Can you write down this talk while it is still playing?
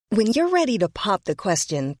When you're ready to pop the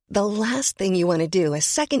question, the last thing you want to do is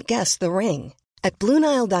second-guess the ring. At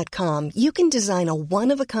BlueNile.com, you can design a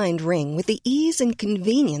one-of-a-kind ring with the ease and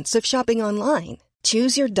convenience of shopping online.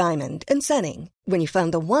 Choose your diamond and setting. When you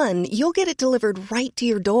find the one, you'll get it delivered right to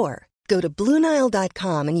your door. Go to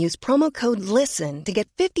BlueNile.com and use promo code LISTEN to get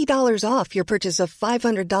 $50 off your purchase of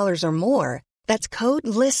 $500 or more. That's code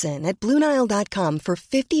LISTEN at BlueNile.com for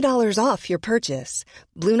 $50 off your purchase.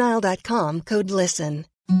 BlueNile.com, code LISTEN.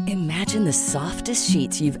 Imagine the softest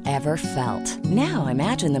sheets you've ever felt. Now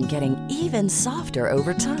imagine them getting even softer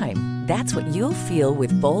over time. That's what you'll feel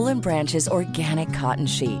with Boll & Branch's organic cotton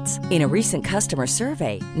sheets. In a recent customer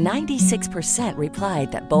survey, 96%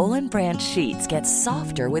 replied that Boll & Branch sheets get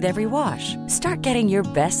softer with every wash. Start getting your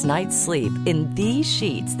best night's sleep in these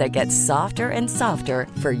sheets that get softer and softer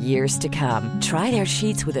for years to come. Try their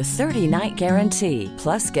sheets with a 30-night guarantee.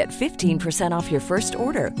 Plus, get 15% off your first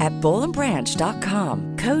order at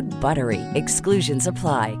bollandbranch.com. Code BUTTERY. Exclusions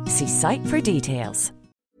apply. See site for details.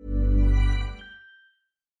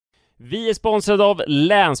 Vi är sponsrade av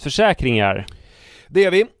Länsförsäkringar. Det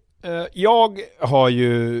är vi. Jag har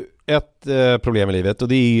ju ett problem i livet, och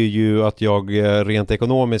det är ju att jag rent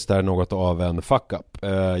ekonomiskt är något av en fuck-up.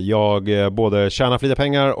 Jag både tjänar för lite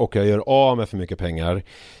pengar och jag gör av med för mycket pengar.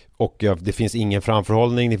 Och det finns ingen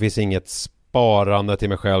framförhållning, det finns inget sparande till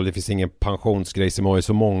mig själv, det finns ingen pensionsgrej som är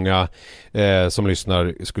så många som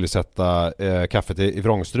lyssnar skulle sätta kaffet i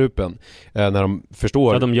vrångstrupen när de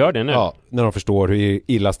förstår. Ja, de gör det nu. Ja, när de förstår hur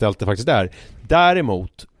illa ställt det faktiskt är.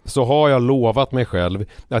 Däremot så har jag lovat mig själv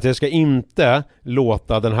att jag ska inte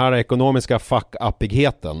låta den här ekonomiska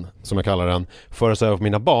fuck-uppigheten, som jag kallar den, föras över på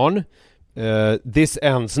mina barn. This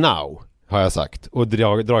ends now, har jag sagt, och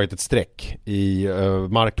dragit ett streck i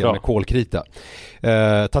marken med kolkrita.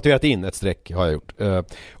 Tatuerat in ett streck har jag gjort.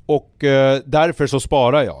 Och därför så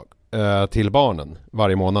sparar jag till barnen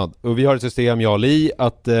varje månad. Och vi har ett system, jag och Li,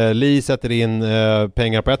 att Li sätter in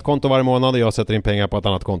pengar på ett konto varje månad och jag sätter in pengar på ett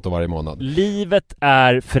annat konto varje månad. Livet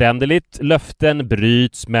är föränderligt, löften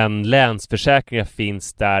bryts, men Länsförsäkringar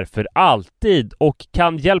finns där för alltid och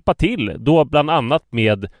kan hjälpa till, då bland annat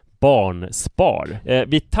med barnspar.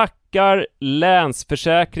 Vi tackar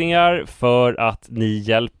Länsförsäkringar för att ni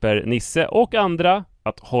hjälper Nisse och andra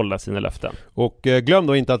att hålla sina löften. Och glöm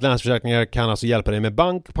då inte att Länsförsäkringar kan alltså hjälpa dig med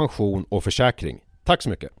bank, pension och försäkring. Tack så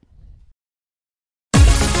mycket.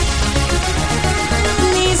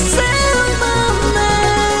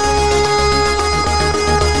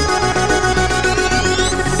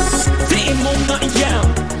 Det är måndag igen.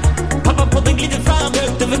 Pappapodden glider fram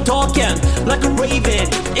högt över taken like a raven.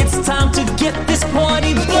 It's time to get this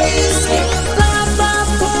party blazing.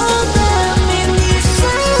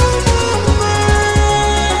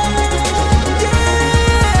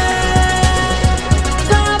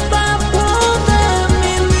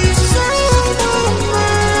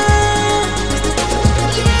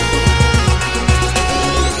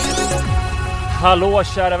 Hallå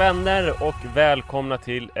kära vänner och välkomna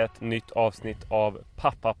till ett nytt avsnitt av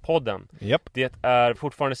Pappapodden. Japp. Det är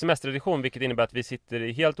fortfarande semesteredition, vilket innebär att vi sitter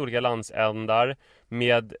i helt olika landsändar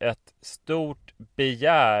med ett stort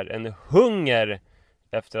begär, en hunger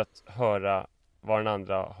efter att höra vad den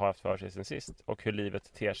andra har haft för sig sen sist och hur livet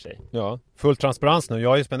ter sig. Ja, full transparens nu. Jag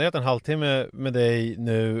har ju spenderat en halvtimme med dig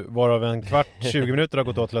nu, varav en kvart, 20 minuter har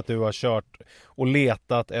gått åt till att du har kört och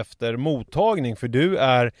letat efter mottagning, för du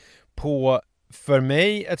är på, för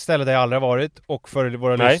mig, ett ställe där jag aldrig har varit, och för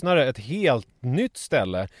våra lyssnare ett helt nytt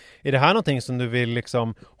ställe. Är det här någonting som du vill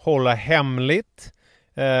liksom hålla hemligt?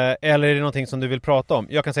 Eller är det någonting som du vill prata om?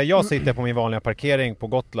 Jag kan säga, jag sitter på min vanliga parkering på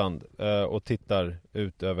Gotland och tittar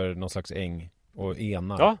ut över någon slags äng och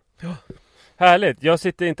enar. Ja, härligt. Jag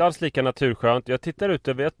sitter inte alls lika naturskönt. Jag tittar ut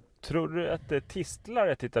över, jag tror att det är tistlar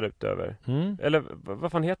jag tittar ut över. Eller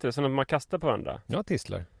vad fan heter det? Sådana man kastar på varandra. Ja,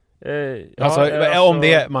 tistlar. Alltså, om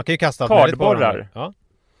det är, man kan ju kasta kardborrar. Ja.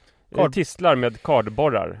 Tistlar med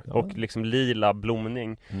kardborrar och liksom lila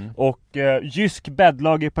blomning. Och Jysk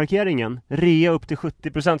bäddlagerparkeringen, rea upp till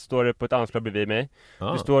 70% står det på ett anslag bredvid mig.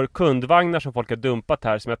 Det står kundvagnar som folk har dumpat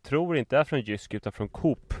här, som jag tror inte är från Jysk utan från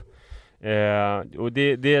Coop. Och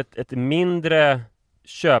det är ett mindre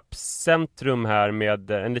köpcentrum här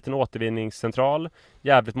med en liten återvinningscentral,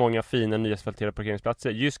 jävligt många fina nyasfalterade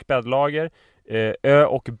parkeringsplatser, Jysk bäddlager, Ö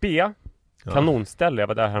och B, kanonställe, jag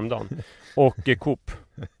var där häromdagen, och Coop.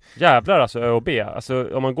 Jävlar alltså, Ö och B.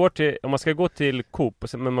 Alltså om man ska gå till Coop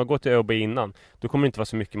men man går till Ö och B innan, då kommer det inte vara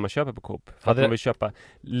så mycket man köper på Coop. För att man vill köpa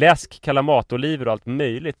läsk, kalamatoliver och allt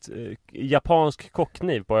möjligt. Japansk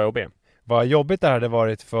kockkniv på Ö och B. vad jobbigt det hade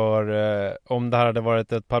varit för om det hade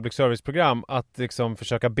varit ett public service-program att liksom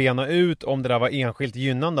försöka bena ut om det där var enskilt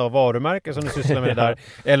gynnande av varumärken som du sysslar med det där,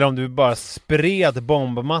 eller om du bara spred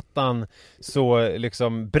bombmattan så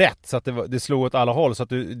liksom brett så att det slog åt alla håll, så att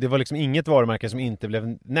det var liksom inget varumärke som inte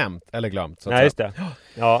blev nämnt eller glömt. Så att nej, just det.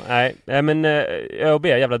 Ja, nej men ÖoB,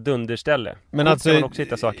 jävla dunderställe. Men alltså, kan man också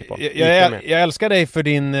hitta saker på. Jag älskar dig för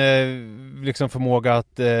din liksom förmåga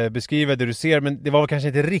att beskriva det du ser, men det var kanske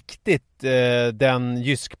inte riktigt den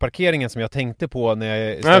Jysk-parkeringen som jag tänkte på när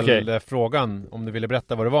jag ställde frågan om du ville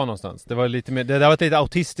berätta var det var någonstans. Det var lite mer, det där var ett lite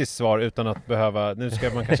autistiskt svar utan att behöva, nu ska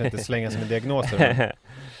man kanske inte slänga sig med diagnoser.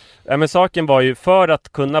 Ja, men saken var ju, för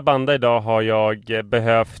att kunna banda idag har jag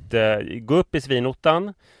behövt gå upp i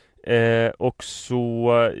svinottan och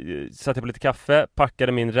så satte jag på lite kaffe,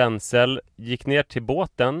 packade min ränsel, gick ner till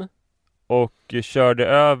båten och körde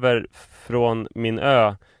över från min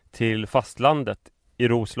ö till fastlandet i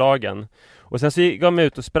Roslagen. Och sen så gav jag mig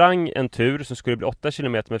ut och sprang en tur som skulle bli 8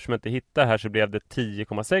 km, men eftersom jag inte hittade här så blev det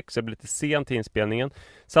 10,6, så jag blev lite sent till inspelningen.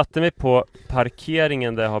 Satte mig på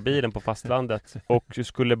parkeringen där jag har bilen på fastlandet och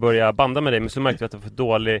skulle börja banda med dig, men så märkte jag att det var för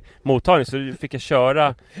dålig mottagning, så fick jag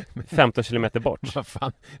köra 15 km bort. Vad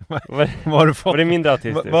fan? Var det mindre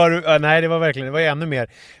autistiskt? Nej, det var verkligen, det var ännu mer.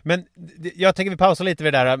 Men jag tänker vi pausar lite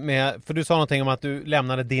vid det där med, för du sa någonting om att du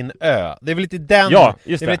lämnade din ö. Det är väl lite den, ja,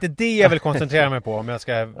 just det är väl lite det jag vill koncentrera mig på om jag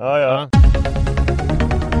ska... Ja.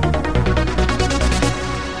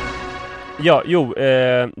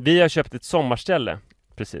 Vi har köpt ett sommarställe.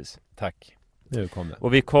 Precis. Tack. Nu kom det.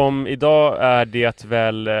 Och idag är det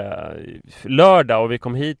väl lördag och vi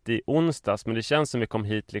kom hit i onsdags, men det känns som vi kom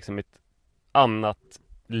hit liksom ett annat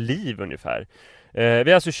liv ungefär.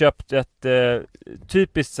 Vi har alltså köpt ett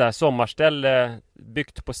typiskt så här sommarställe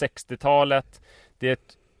byggt på 60-talet. Det är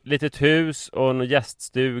ett litet hus och en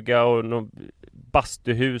gäststuga och något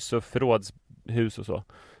bastuhus och förrådshus och så.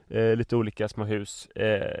 Lite olika små hus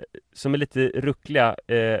som är lite ruckliga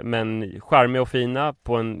men charmiga och fina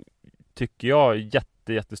på en, tycker jag,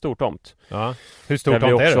 jättestor tomt. Ja. Hur stor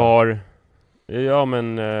tomt är det? Har,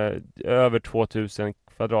 över 2000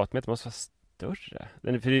 kvadratmeter, måste vara större.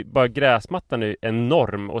 För bara gräsmattan är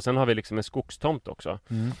enorm och sen har vi liksom en skogstomt också.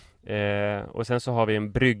 Och sen så har vi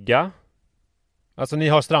en brygga. Alltså ni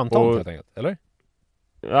har strandtomt helt enkelt, eller?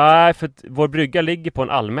 Nej, för att vår brygga ligger på en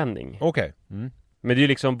allmänning. Okej. Men det är ju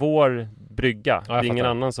liksom vår brygga. Det är ingen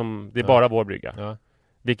annan som... Det är bara vår brygga. Ja.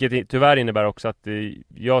 Vilket tyvärr innebär också att det är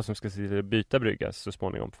jag som ska byta brygga så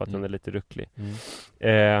småningom, för att den är lite rucklig.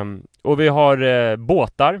 Och vi har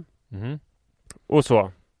båtar. Och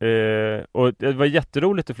så. Och det var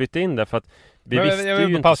jätteroligt att flytta in där, för att vi visste ju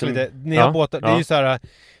inte... Pausa lite. Ni har båtar. Det är ju så här...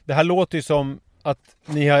 Det här låter ju som att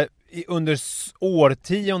ni har under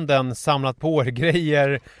årtionden samlat på er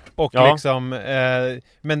grejer och liksom,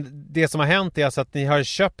 men det som har hänt är alltså att ni har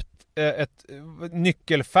köpt ett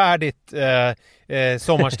nyckelfärdigt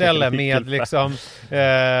sommarställe med liksom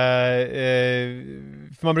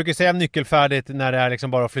för man brukar säga nyckelfärdigt när det är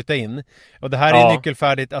liksom bara att flytta in, och det här är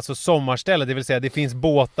nyckelfärdigt, alltså sommarställe, det vill säga det finns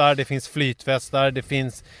båtar, det finns flytvästar, det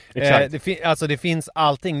finns det finns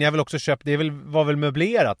allting. Ni har väl också köpt, var väl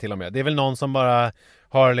möblerat till och med, det är väl någon som bara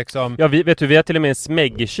har liksom... Ja, vi har till och med en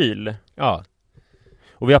smäggekyl. Ja.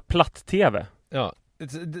 Och vi har platt-tv. Ja.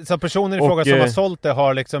 Så personer i fråga som har sålt det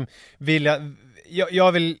har liksom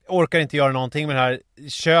orkar inte göra någonting med det här,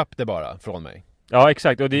 köp det bara från mig. Ja,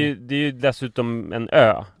 exakt. Och det är ju dessutom en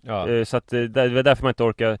ö. Ja. Så att det är därför man inte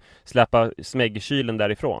orkar släppa smäggekylen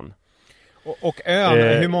därifrån. Och ön,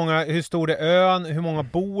 hur stor är ön? Hur många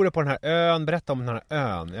bor på den här ön? Berätta om den här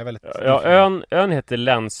ön. Ja, ön heter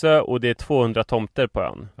Länsö och det är 200 tomter på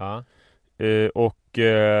ön. Ja.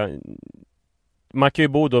 Man kan ju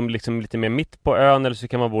bo då liksom lite mer mitt på ön, eller så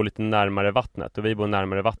kan man bo lite närmare vattnet. Och vi bor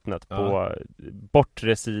närmare vattnet på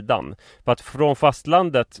bortre sidan. För att från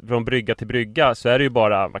fastlandet, från brygga till brygga, så är det ju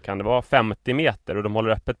bara, vad kan det vara, 50 meter. Och de håller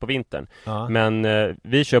öppet på vintern. Men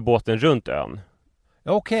vi kör båten runt ön.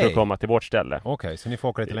 För att komma till vårt ställe. Okej, så ni får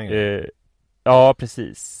åka lite längre? Ja,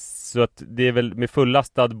 precis. Så att det är väl med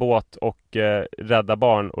fullastad båt och rädda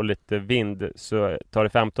barn och lite vind, så tar det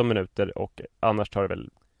 15 minuter, och annars tar det väl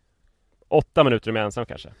 8 minuter med ensam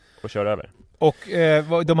kanske och köra över. Och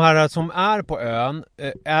de här som är på ön,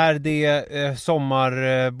 är det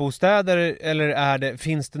sommarbostäder, eller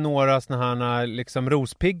finns det några såna här liksom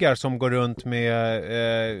rospiggar som går runt med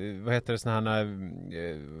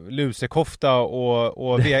lusekofta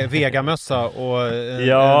och vegamössa och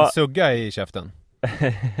en sugga i käften?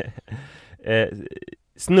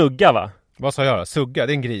 Snugga, va? Vad sa jag då? Sugga,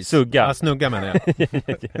 det är en gris. Sugga. Ja, snugga menar jag.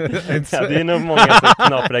 Ja, det är nog många som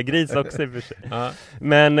knaprar gris också i och för sig.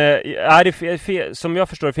 Men som jag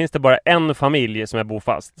förstår finns det bara en familj som är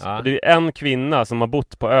bofast. Och det är en kvinna som har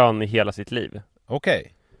bott på ön i hela sitt liv.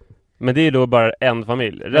 Okej. Men det är då bara en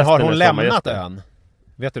familj. Men har hon lämnat ön?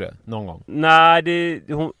 Vet du det? Någon gång? Nej,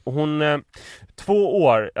 hon 2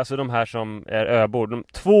 år, alltså de här som är öbor,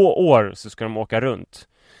 2 år så ska de åka runt.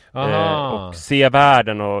 Och se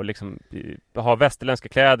världen och liksom ha västerländska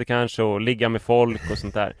kläder kanske och ligga med folk och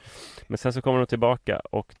sånt där. Men sen så kommer de tillbaka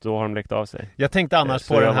och då har de läckt av sig. Jag tänkte annars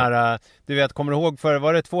på den här, du vet, kommer du ihåg för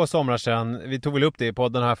var det 2 somrar sedan, vi tog väl upp det i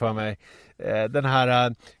podden här för mig, den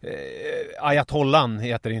här Ayatollan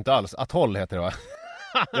heter det inte alls, Atoll heter det va?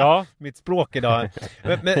 Ja. Mitt språk idag.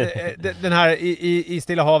 Men den här i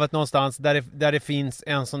Stilla havet någonstans där det finns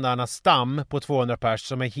en sån där stam på 200 pers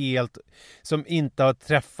som inte har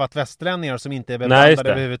träffat västerlänningar, som inte är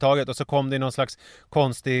bevandrade överhuvudtaget, och så kom det någon slags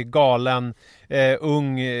konstig galen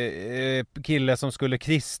ung kille som skulle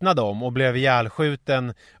kristna dem och blev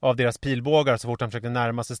ihjälskjuten av deras pilbågar så fort han försökte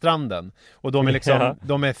närma sig stranden. Och de är liksom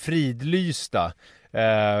de är fridlysta.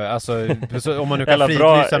 Alltså om man nu kan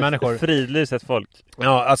fridlysa människor. Fridlysa ett folk.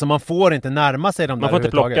 Ja, alltså man får inte närma sig dem. Man får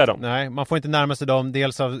inte plocka dem. Nej, man får inte närma sig dem,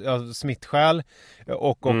 dels av smittskäl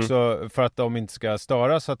och också för att de inte ska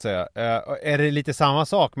störa så att säga. Är det lite samma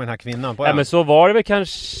sak med den här kvinnan på ön? Men så var det väl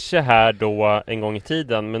kanske här då en gång i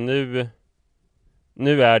tiden, men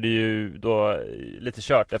nu är det ju då lite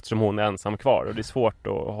kört eftersom hon är ensam kvar och det är svårt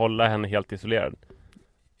att hålla henne helt isolerad.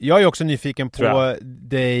 Jag är också nyfiken på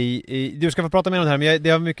dig. Du ska få prata mer om det här, men det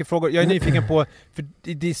har mycket frågor. Jag är nyfiken på för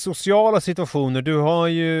de sociala situationer. Du har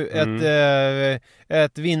ju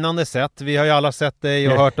ett vinnande sätt. Vi har ju alla sett dig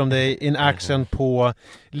och hört om dig in action på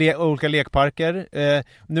olika lekparker.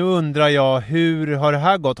 Nu undrar jag, hur har det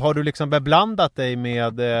här gått? Har du liksom beblandat dig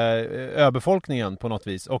med öbefolkningen på något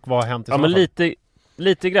vis? Och vad har hänt i men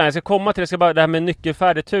lite grann. Jag ska komma till det här med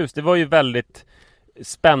nyckelfärdigt hus. Det var ju väldigt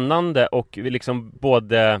spännande och liksom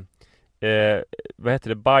både vad heter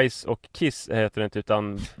det, bajs och kiss heter det inte,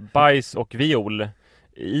 utan bajs och viol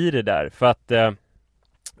i det där, för att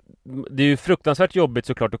det är ju fruktansvärt jobbigt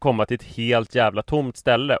såklart att komma till ett helt jävla tomt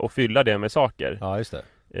ställe och fylla det med saker. Ja, just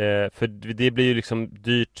det. För det blir ju liksom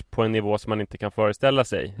dyrt på en nivå som man inte kan föreställa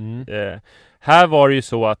sig. Här var det ju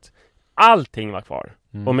så att allting var kvar.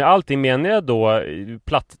 Och med allting menar jag då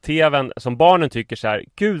platt-tvn som barnen tycker så här: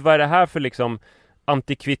 gud, vad är det här för liksom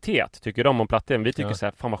antikvitet, tycker de om platt-tv. Vi tycker så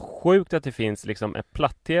här, fan vad sjukt att det finns liksom en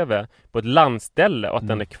platt-tv på ett landställe och att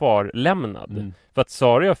den är kvarlämnad. För att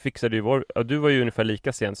Sara och jag fixade ju du var ju ungefär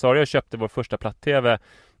lika sen. Sara och jag köpte vår första platt-tv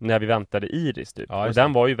när vi väntade Iris typ. Och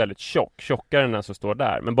den var ju väldigt tjockare än den som står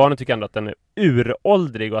där. Men barnen tycker ändå att den är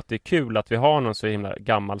uråldrig och att det är kul att vi har någon så himla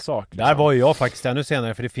gammal sak. Liksom. Där var ju jag faktiskt ännu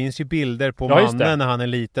senare, för det finns ju bilder på mannen när han är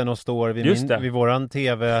liten och står vid våran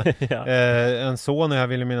tv. En son, jag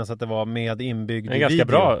ville minnas att det var med inbyggd video. Ganska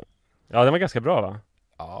bra. Ja, den var ganska bra va?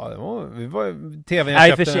 Ja, det var tvn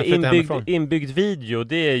jag köpte. Nej, för inbyggd video,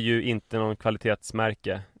 det är ju inte någon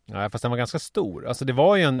kvalitetsmärke. Nej, fast den var ganska stor. Alltså det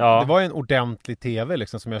var ju en ordentlig tv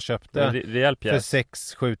liksom, som jag köpte för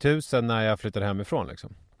 6-7 tusen när jag flyttade hemifrån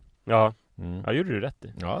liksom. Ja, jag gjorde du rätt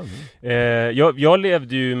i. Ja. Jag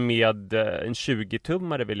levde ju med en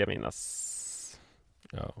 20-tummare vill jag minnas.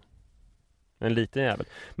 Ja. En liten jävel.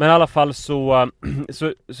 Men i alla fall så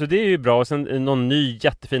det är ju bra. Och sen någon ny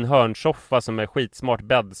jättefin hörnsoffa som är skitsmart,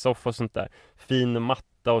 bäddsoffa och sånt där. Fin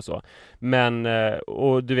matta och så. Men,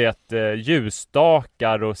 och du vet,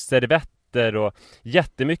 ljusstakar och servetter och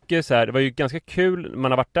jättemycket så här. Det var ju ganska kul,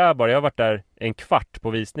 man har varit där bara. Jag har varit där en kvart på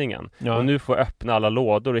visningen. Ja. Och nu får jag öppna alla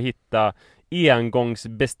lådor och hitta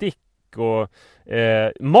engångsbestick och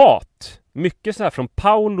mat. Mycket så här från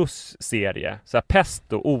Paulos serie, så här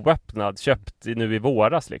pesto oöppnad, köpt nu i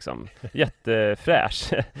våras liksom.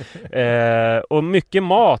 Jättefräsch. Och mycket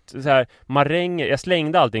mat, så här maränger. Jag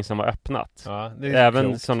slängde allting som var öppnat. Ja,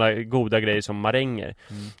 även sådana goda grejer som maränger.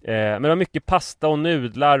 Men det var mycket pasta och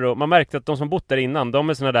nudlar och man märkte att de som bott där innan, de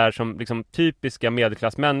är såna där som liksom typiska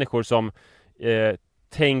medelklassmänniskor som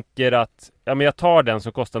tänker att ja, men jag tar den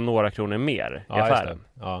som kostar några kronor mer i affären.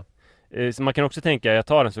 Ja. Så man kan också tänka, jag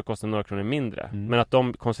tar den så kostar några kronor mindre. Men att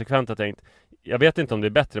de konsekvent har tänkt, jag vet inte om det är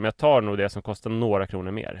bättre, men jag tar nog det som kostar några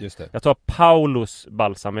kronor mer. Just det. Jag tar Paulos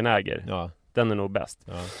balsamvinäger. Ja. Den är nog bäst.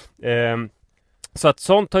 Ja. Så att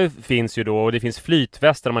sånt finns ju då, och det finns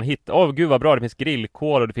flytvästar man hittar. Gud vad bra, det finns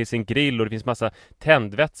grillkol och det finns en grill och det finns massa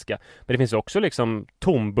tändvätska. Men det finns också liksom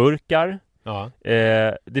tomburkar. Ja.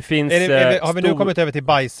 Det finns har vi nu kommit över till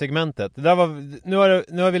bajssegmentet? Nu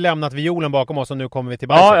har vi lämnat violen bakom oss och nu kommer vi till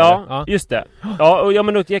bajset. Ja, just det. Ja, och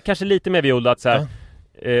men kanske lite mer viol att så här,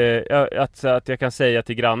 att jag kan säga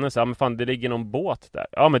till grannen så här, men fan det ligger någon båt där.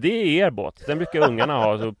 Ja men det är er båt. Den brukar ungarna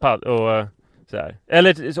ha så här.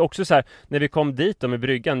 Eller också så här, när vi kom dit då med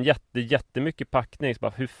bryggan, jättemycket packning, så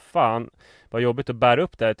bara hur fan vad jobbigt att bära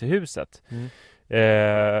upp det här till huset.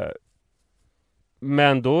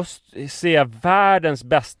 Men då ser jag världens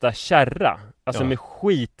bästa kärra, alltså med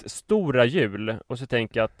skitstora hjul, och så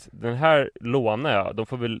tänker jag att den här lånar jag, de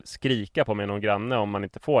får väl skrika på mig någon granne om man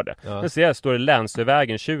inte får det. Men ser jag, står det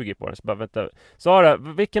Länsövägen 20 på den, så bara vänta, Sara,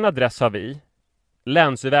 vilken adress har vi?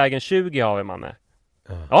 Länsövägen 20 har vi, manne.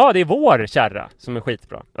 Ja, det är vår kärra som är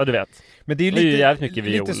skitbra. Ja, du vet. Men det är ju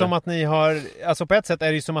lite som att ni har, alltså på ett sätt är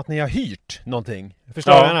det ju som att ni har hyrt någonting.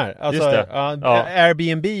 Förstår du vad jag menar? Alltså, just det.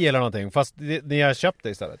 Airbnb eller någonting, fast ni har köpt det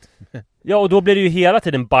istället. Ja, och då blir det ju hela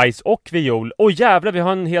tiden bajs och viol. Åh jävlar, vi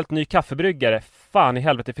har en helt ny kaffebryggare. Fan i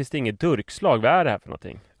helvete, finns det inget durkslag? Vad är det här för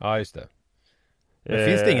någonting? Ja, just det. Men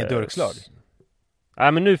finns det inget durkslag?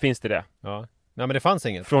 Nej, men nu finns det det. Ja. Nej, men det fanns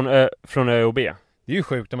inget. Från ÖoB. Det är ju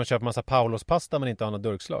sjukt när man köper massa Paulos-pasta men inte har något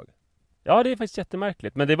durkslag. Ja, det är faktiskt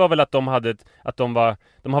jättemärkligt. Men det var väl att de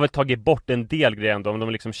har väl tagit bort en del grejer ändå. De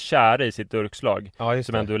är liksom kära i sitt durkslag. Ja, just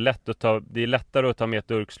det. Som ändå är lätt att ta. Det är lättare att ta med ett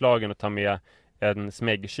durkslag än att ta med en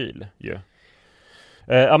smäggkyl ju.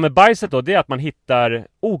 Ja, men bajset då, det är att man hittar,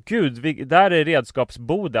 där är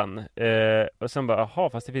redskapsboden. Och sen bara, jaha,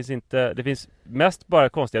 fast det finns mest bara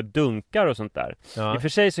konstiga dunkar och sånt där. Ja. I och för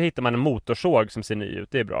sig så hittar man en motorsåg som ser ny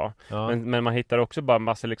ut, det är bra. Ja. Men man hittar också bara en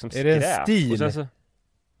massa liksom skräp. Är det en stil? Och sen så,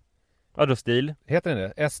 ja, då stil. Heter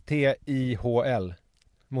den det? STIHL?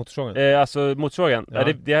 Motorsågen? Alltså motorsågen,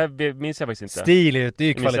 ja. Det minns jag faktiskt inte. Stil, det är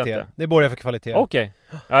ju kvalitet. Det borgar för kvalitet. Okej.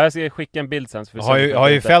 Ja, jag ska skicka en bild sen. Jag har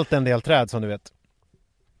ju fällt en del träd som du vet.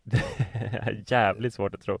 Jävligt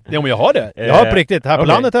svårt att tro. Ja, men jag har det. Jag har på riktigt. Här på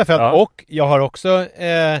landet har jag fällt. Ja. Och jag har också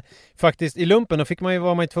faktiskt i lumpen, då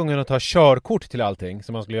var man ju tvungen att ta körkort till allting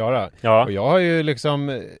som man skulle göra. Ja. Och jag har ju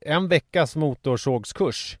liksom en veckas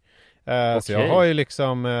motorsågskurs. Så jag har ju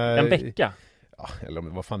liksom... en vecka? Ja, eller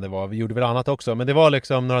vad fan det var. Vi gjorde väl annat också. Men det var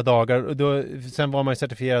liksom några dagar. Sen var man ju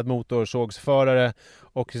certifierad motorsågsförare.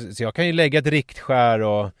 Och så jag kan ju lägga ett riktskär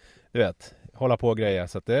och du vet, hålla på och grejer.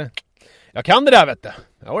 Så att det... Jag kan det där, vet du.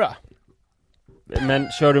 Jodå.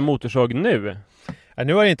 Men kör du motorsåg nu?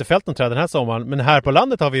 Nu har jag inte fällt någon träd den här sommaren. Men här på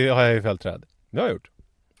landet har jag ju fällt träd. Det har jag gjort.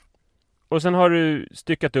 Och sen har du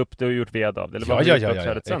styckat upp det och gjort ved av det? Eller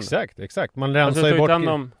ja. Exakt. Man rensar ju bort...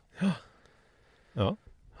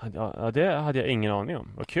 Ja, det hade jag ingen aning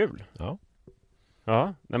om. Vad kul. Ja,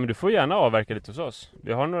 nej, men du får gärna avverka lite hos oss.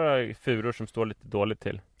 Vi har några furor som står lite dåligt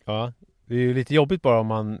till. Ja, det är ju lite jobbigt bara om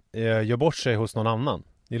man gör bort sig hos någon annan.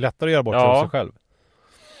 Det är lättare att göra bort sig hos sig själv.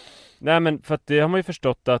 Nej, men för att det har man ju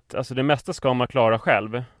förstått att alltså, det mesta ska man klara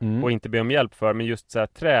själv och inte be om hjälp för. Men just så här,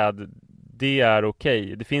 träd, det är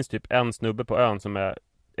okej. Det finns typ en snubbe på ön som är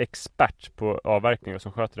expert på avverkning och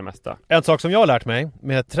som sköter det mesta. En sak som jag har lärt mig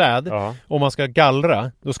med träd, om man ska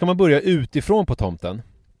gallra, då ska man börja utifrån på tomten.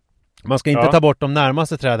 Man ska inte ta bort de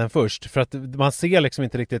närmaste träden först, för att man ser liksom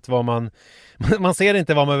inte riktigt vad man ser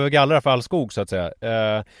inte vad man behöver gallra för all skog så att säga.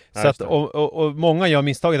 Så att, och många gör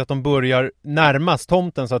misstaget att de börjar närmast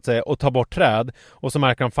tomten så att säga och tar bort träd, och så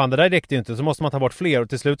märker de fan det där räckte ju inte, så måste man ta bort fler och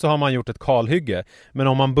till slut så har man gjort ett kalhygge. Men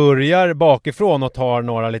om man börjar bakifrån och tar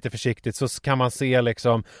några lite försiktigt så kan man se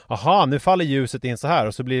liksom, aha, nu faller ljuset in så här,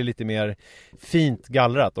 och så blir det lite mer fint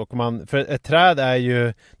gallrat. Och för ett träd är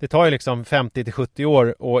ju, det tar ju liksom 50-70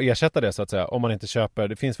 år att ersätta det så att säga, om man inte köper,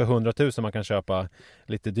 det finns för 100 000 man kan köpa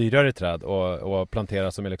lite dyrare träd och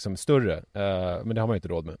plantera som är liksom större, men det har man ju inte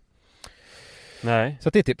råd med. Nej. Så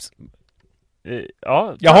det är tips.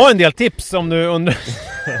 Ja, jag har en del tips om du undrar.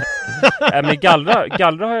 Men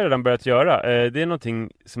gallra har jag redan börjat göra. Det är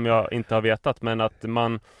någonting som jag inte har vetat, men att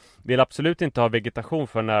man vill absolut inte ha vegetation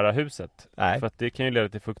för nära huset. Nej. För att det kan ju leda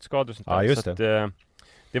till fuktskador och sånt där. Ja, just så det.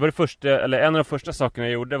 Det var det första, eller en av de första sakerna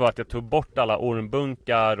jag gjorde var att jag tog bort alla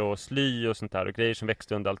ormbunkar och sly och sånt där och grejer som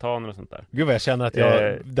växte under altanen och sånt där. Gud vad jag känner att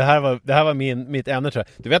det här var mitt ämne, tror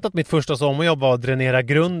jag. Du vet att mitt första sommarjobb var att dränera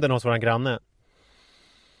grunden hos våran granne?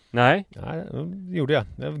 Nej, det gjorde jag.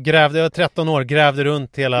 Jag var 13 år, grävde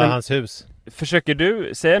runt hela hans hus. Försöker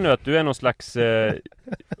du säga nu att du är någon slags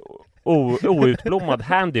outblommad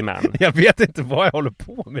handyman? Jag vet inte vad jag håller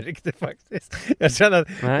på med riktigt faktiskt. Jag känner att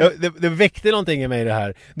det väckte någonting i mig det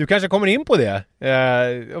här. Du kanske kommer in på det.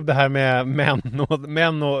 Det här med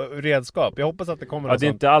män och redskap. Jag hoppas att det kommer. Ja, det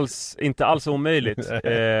är inte alls omöjligt.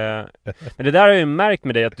 Men det där har jag ju märkt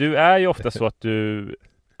med dig, att du är ju ofta så att du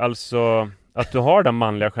att du har det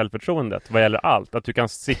manliga självförtroendet vad gäller allt. Att du kan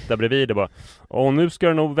sitta bredvid och bara, nu ska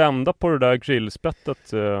du nog vända på det där grillspettet.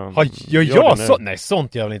 Nej,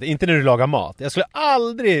 sånt gör jag väl inte. Inte när du lagar mat. Jag skulle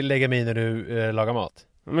aldrig lägga mig när du lagar mat.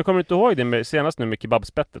 Men kommer du inte ihåg det senast nu med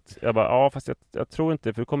kebabspettet? Jag bara, ja fast jag tror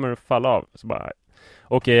inte, för du kommer falla av. Så bara,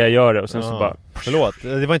 okej, jag gör det. Och sen så bara... Förlåt,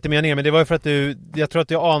 det var inte meningen, men det var ju för att jag tror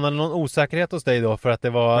att jag anade någon osäkerhet hos dig då, för att det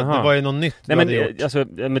var ju något nytt. Nej, men, alltså,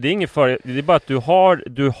 men det är ingen för. Det är bara att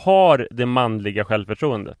du har det manliga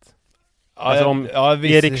självförtroendet. Alltså om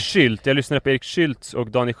Erik Schüldt, jag lyssnade på Erik Schültz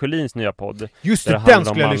och Daniel Sjölins nya podd. Just det, den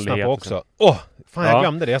skulle jag lyssna på också. Fan, jag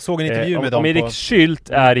glömde det. Jag såg en intervju med dem. Om Erik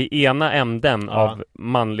Schüldt är i ena änden av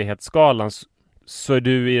manlighetsskalan, så är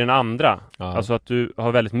du i den andra. Alltså att du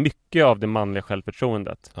har väldigt mycket av det manliga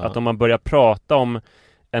självförtroendet. Att om man börjar prata om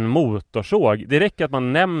en motorsåg, det räcker att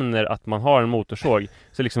man nämner att man har en motorsåg,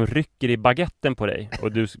 så liksom rycker i baguetten på dig.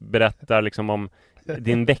 Och du berättar liksom om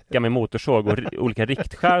din vecka med motorsåg och olika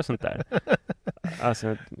riktskär och sånt där. Alltså,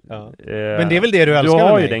 men det är väl det du älskar med mig?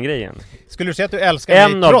 Du har ju den grejen. Skulle du säga att du älskar mig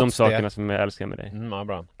trots det? En av de sakerna som jag älskar med dig.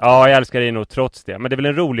 Bra. Ja, jag älskar dig nog trots det. Men det är väl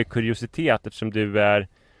en rolig kuriositet eftersom du är...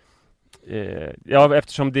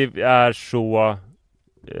 eftersom det är så...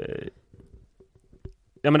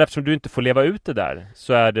 men eftersom du inte får leva ut det där,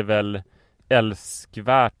 så är det väl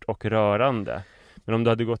älskvärt och rörande. Men om du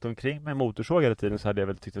hade gått omkring med motorsåg hela tiden, så hade jag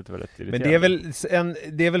väl tyckt att det var rätt irriterande. Men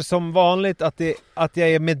det är väl som vanligt att jag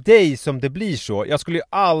är med dig som det blir så. Jag skulle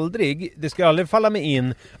ju det skulle aldrig falla mig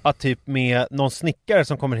in att typ med någon snickare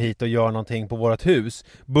som kommer hit och gör någonting på vårt hus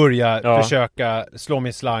börja försöka slå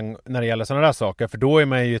mig slang när det gäller sådana där saker. För då är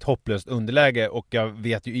man ju ett hopplöst underläge och jag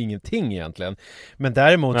vet ju ingenting egentligen. Men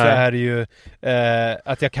däremot så är det ju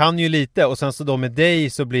att jag kan ju lite, och sen så då med dig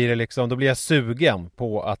så blir det liksom, då blir jag sugen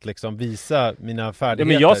på att liksom visa mina färdigheter.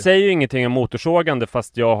 Men jag säger ju ingenting om motorsågande,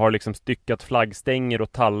 fast jag har liksom styckat flaggstänger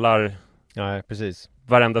och tallar. Nej, precis.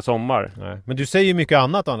 Varenda sommar. Nej. Men du säger ju mycket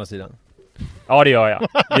annat å andra sidan. Ja, det gör jag.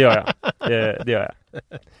 Det gör jag.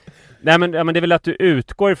 Nej, men det är väl att du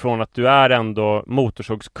utgår ifrån att du är ändå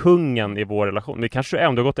motorsågskungen i vår relation. Det kanske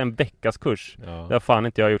ändå gått en veckas kurs. Ja. Det har fan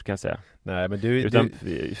inte jag gjort, kan jag säga. Nej, men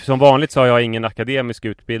som vanligt så har jag ingen akademisk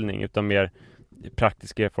utbildning, utan mer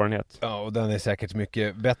praktisk erfarenhet. Ja, och den är säkert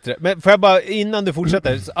mycket bättre. Men får jag bara, innan du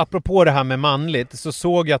fortsätter, apropå det här med manligt, så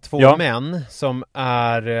såg jag två män som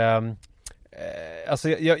är... alltså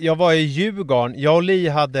jag var i Djurgården. Jag och Li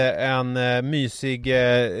hade en mysig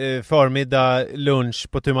förmiddag lunch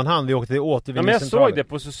på tu man hand. Vi åkte till återvinningscentralen. Men jag såg det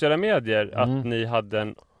på sociala medier att ni hade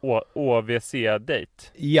en OVC-date.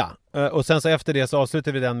 Ja, och sen så efter det så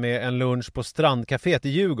avslutade vi den med en lunch på Strandcaféet i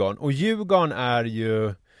Djurgården. Och Djurgården är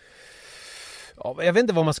ju... jag vet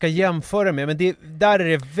inte vad man ska jämföra med, men där är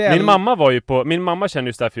det väl... Min mamma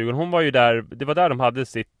känner ju där Djurgården. Hon var ju där, det var där de hade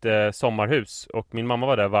sitt sommarhus. Och min mamma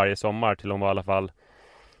var där varje sommar till hon var i alla fall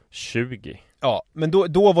 20. Ja, men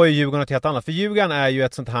då var ju Djurgården något helt annat. För Djurgården är ju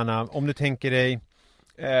ett sånt här, om du tänker dig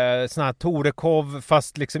sån här Torekov,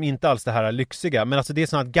 fast liksom inte alls det här lyxiga. Men alltså det är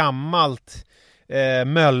sånt här gammalt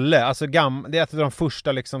mölle. Alltså det är ett av de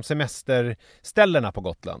första liksom semesterställena på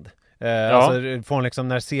Gotland. Alltså från liksom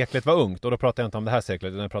när seklet var ungt. Och då pratar jag inte om det här seklet,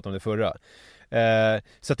 utan jag pratar om det förra.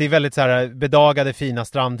 Så att det är väldigt så här bedagade fina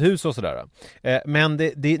strandhus och sådär. Men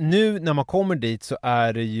det nu när man kommer dit så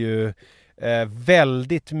är det ju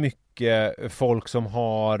väldigt mycket folk som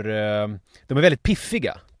har... de är väldigt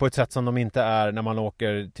piffiga på ett sätt som de inte är när man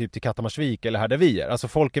åker typ till Kattamarsvik eller här där vi är. Alltså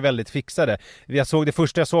folk är väldigt fixade. Det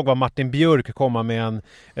första jag såg var Martin Björk komma med en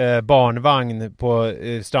barnvagn på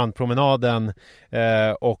strandpromenaden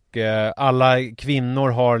och alla kvinnor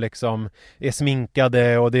har liksom är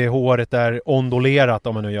sminkade och det håret är ondolerat,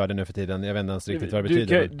 om man nu gör det nu för tiden. Jag vet inte ens riktigt vad det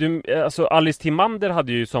betyder. Alltså Alice Timander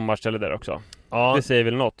hade ju sommarställe där också. Ja. Det säger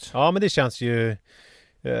väl något. Ja, men det känns ju...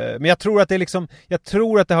 Men jag tror att det liksom,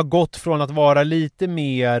 det har gått från att vara lite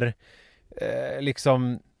mer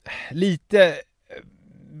liksom lite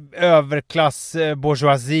överklass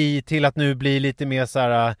bourgeoisie till att nu bli lite mer så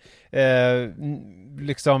här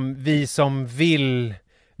liksom vi som vill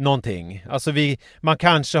någonting. Alltså man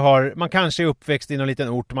kanske är uppväxt i någon liten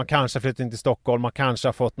ort, man kanske har flyttat in till Stockholm, man kanske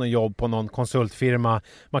har fått något jobb på någon konsultfirma,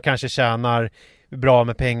 man kanske tjänar bra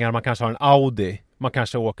med pengar, man kanske har en Audi, man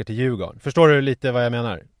kanske åker till Djurgården. Förstår du lite vad jag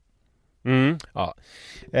menar? Mm. Ja.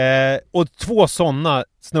 Och 2 sådana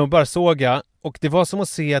snubbar såg jag, och det var som att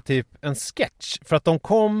se typ en sketch, för att de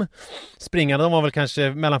kom springande, de var väl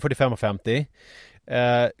kanske mellan 45 och 50.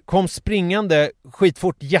 Kom springande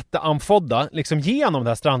skitfort, jätteanfodda liksom genom det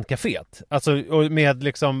här strandcaféet, alltså med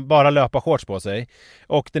liksom bara löparshorts på sig,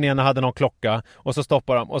 och den ena hade någon klocka, och så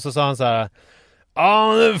stoppade de och så sa han så här: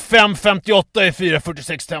 5.58 i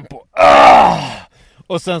 4.46 tempo.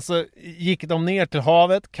 Och sen så gick de ner till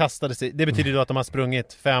havet, kastade sig. Det betyder då att de har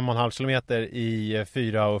sprungit 5,5 kilometer i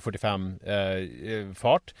 4:45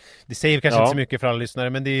 fart. Det säger kanske inte så mycket för alla lyssnare,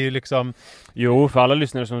 men det är ju liksom... Jo, för alla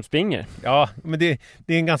lyssnare som springer. Ja, men det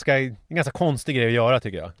är en ganska konstig grej att göra,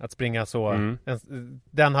 tycker jag. Att springa så,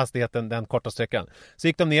 den hastigheten, den korta sträckan. Så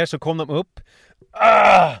gick de ner, så kom de upp,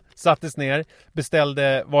 sattes ner,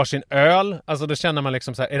 beställde varsin öl. Alltså då känner man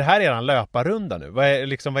liksom så här, är det här eran löparrunda nu? Vad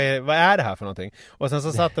är det här för någonting? Och sen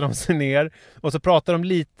så satte de sig ner och så pratade de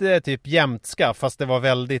lite typ jämtska, fast det var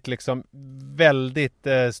väldigt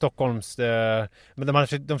Stockholms... men de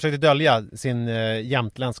försökte dölja sin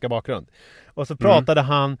jämtländska bakgrund. Och så pratade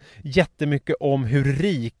han jättemycket om hur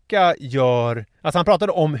rika gör... Alltså han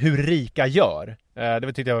pratade om hur rika gör.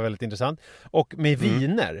 Det tyckte jag var väldigt intressant. Och med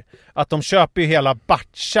viner. Att de köper ju hela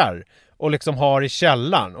batchar och liksom har i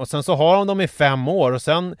källaren. Och sen så har de dem i 5 år. Och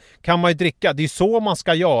sen kan man ju dricka. Det är ju så man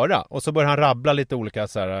ska göra. Och så börjar han rabbla lite olika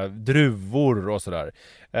så här, druvor och sådär.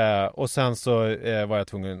 Och sen så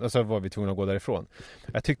var vi tvungna att gå därifrån.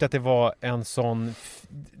 Jag tyckte att det var en sån...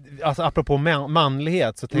 Alltså apropå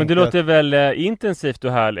manlighet så men det låter väl intensivt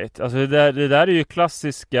och härligt. Alltså det där är ju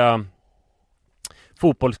klassiska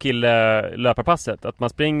fotbollskille-löparpasset. Att man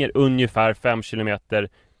springer ungefär 5 kilometer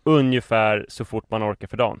ungefär så fort man orkar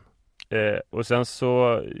för dagen. Och sen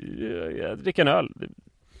så dricka en öl.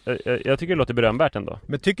 Jag tycker det låter berömvärt ändå.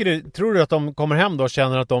 Men tror du att de kommer hem då och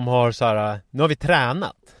känner att de har så här, nu har vi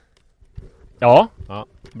tränat? Ja,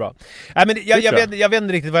 bra. Nej, men jag vet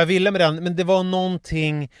inte riktigt vad jag ville med den, men det var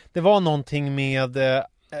någonting med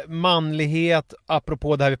manlighet,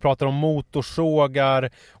 apropå det här vi pratar om motorsågar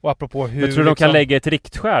och apropå hur... Jag tror de kan lägga ett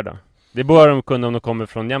riktskär då. Det bör de kunna om de kommer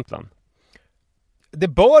från Jämtland. Det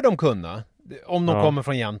bör de kunna om de kommer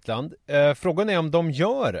från Jämtland. Frågan är om de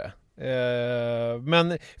gör det.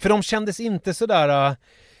 Men för de kändes inte så där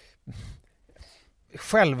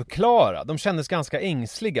självklara. De kändes ganska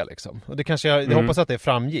ängsliga liksom. Och det kanske jag hoppas att det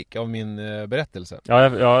framgick av min berättelse.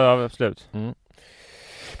 Ja, absolut.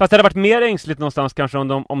 Fast det hade varit mer ängsligt någonstans kanske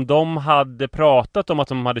om de hade pratat om att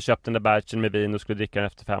de hade köpt den där batchen med vin och skulle dricka den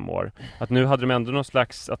efter 5 år. Att nu hade de ändå någon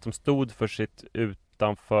slags, att de stod för sitt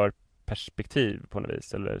utanför perspektiv på något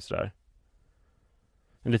vis eller sådär.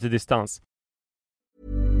 En lite distans.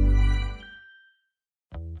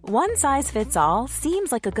 One size fits all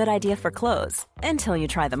seems like a good idea for clothes until you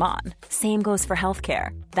try them on. Same goes for healthcare.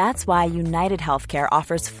 That's why United Healthcare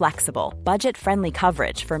offers flexible, budget-friendly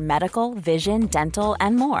coverage for medical, vision, dental,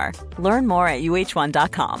 and more. Learn more at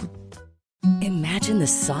uh1.com. Imagine the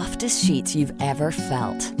softest sheets you've ever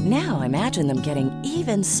felt. Now imagine them getting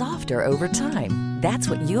even softer over time. That's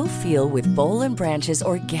what you'll feel with Boll & Branch's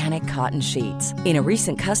organic cotton sheets. In a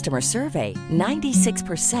recent customer survey,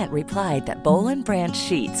 96% replied that Boll & Branch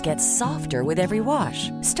sheets get softer with every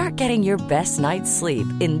wash. Start getting your best night's sleep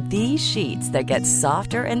in these sheets that get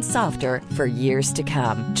softer and softer for years to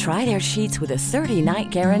come. Try their sheets with a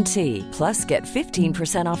 30-night guarantee. Plus, get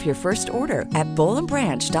 15% off your first order at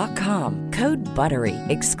bollandbranch.com. Code BUTTERY.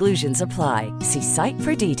 Exclusions apply. See site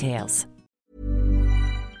for details.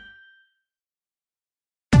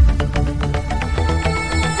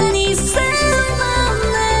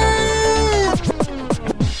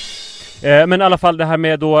 Men i alla fall det här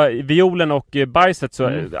med då violen och bajset,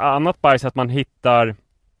 så annat bajs att man hittar,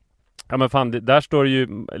 ja men fan, där står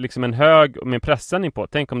ju liksom en hög med en pressändning på.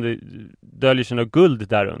 Tänk om det döljer sig något guld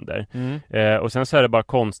där under. Och sen så är det bara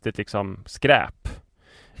konstigt liksom skräp.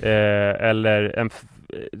 Eller en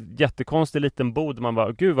jättekonstig liten bod. Man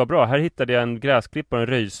bara, gud vad bra, här hittade jag en gräsklipp och en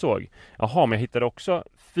röjsåg. Jaha, men jag hittade också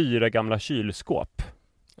 4 gamla kylskåp.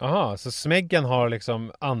 Jaha, så Smeggen har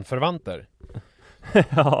liksom anförvanter.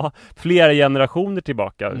 Ja, flera generationer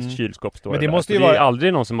tillbaka kylskåp står. Men det måste ju vara... det är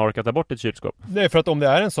aldrig någon som har orkat ta bort ett kylskåp. Nej, för att om det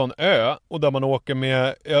är en sån ö och där man åker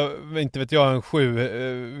med, inte vet jag, en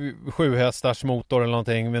 7 hästars motor eller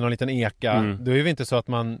någonting med någon liten eka, då är det inte så att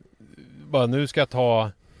man bara, nu ska jag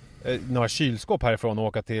ta några kylskåp härifrån och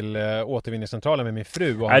åka till återvinningscentralen med min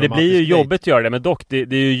fru. Och nej, det blir ju jobbigt att göra det, men dock det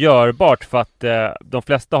är ju görbart för att de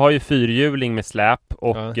flesta har ju fyrhjuling med släp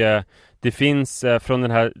och det finns från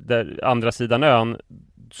den här andra sidan ön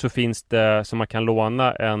så finns det som man kan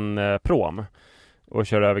låna en prom och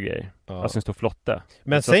köra över grejer. Alltså en stor flotte.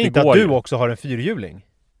 Men säg inte att du också har en fyrhjuling.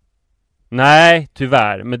 Nej,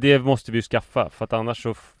 tyvärr. Men det måste vi ju skaffa, för att annars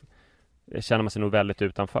så känner man sig nog väldigt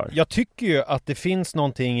utanför. Jag tycker ju att det finns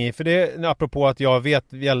någonting i, för det, apropå att jag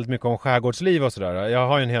vet väldigt mycket om skärgårdsliv och sådär. Jag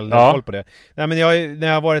har ju en hel del koll på det. Nej, men när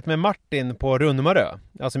jag har varit med Martin på Runmarö,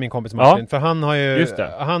 alltså min kompis Martin, för han har ju... Just det.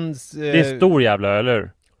 Det är en stor jävla, eller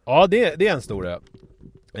hur? Ja, det är en stor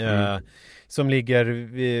ö. som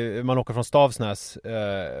ligger man åker från Stavsnäs.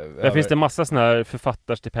 Där finns det massa såna här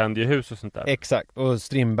författarstipendiehus och sånt där. Exakt, och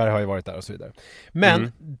Strindberg har ju varit där och så vidare.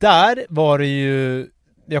 Men där var det ju,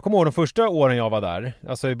 jag kommer ihåg de första åren jag var där,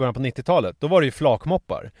 alltså i början på 90-talet, då var det ju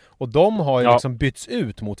flakmoppar. Och de har ju liksom bytts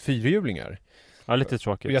ut mot fyrhjulingar. Ja, lite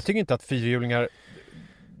tråkigt. Och jag tycker inte att fyrhjulingar,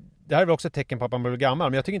 det här är väl också ett tecken på att man blir gammal,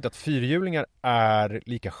 men jag tycker inte att fyrhjulingar är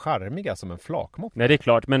lika charmiga som en flakmopp. Nej, det är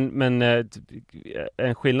klart, men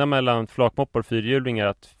en skillnad mellan flakmoppar och fyrhjulingar är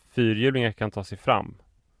att fyrhjulingar kan ta sig fram.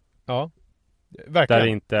 Ja, verkligen. Där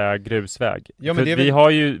det inte är grusväg. Ja, men för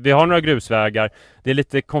vi har några grusvägar. Det är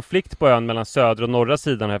lite konflikt på ön mellan södra och norra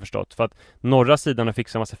sidan, har jag förstått. För att norra sidan har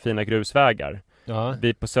fixat en massa fina grusvägar. Ja.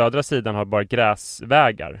 Vi på södra sidan har bara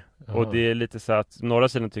gräsvägar. Ja. Och det är lite så att norra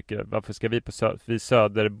sidan tycker, varför ska vi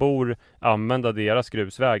söderbor använda deras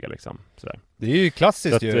grusvägar liksom? Sådär. Det är ju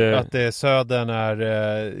klassiskt att, ju att södern är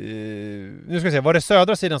nu ska jag säga, var det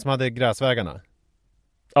södra sidan som hade gräsvägarna?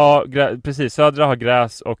 Ja, precis. Södra har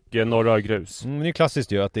gräs och norra har grus. Det är ju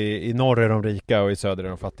klassiskt ju att i norr är de rika och i söder är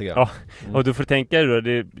de fattiga. Ja, och du får tänka dig då,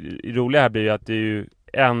 det roliga här blir ju att det är ju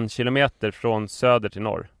 1 kilometer från söder till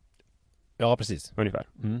norr. Ja, precis. Ungefär.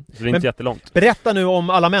 Så det är inte jättelångt. Berätta nu om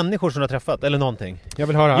alla människor som du har träffat, eller någonting. Jag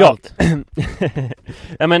vill höra allt.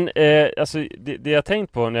 Ja, men alltså det jag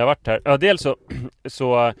tänkt på när jag varit här. Ja, dels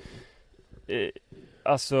så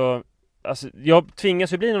alltså jag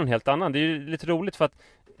tvingas ju bli någon helt annan. Det är ju lite roligt för att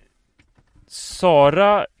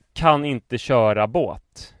Sara kan inte köra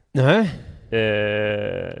båt. Nej.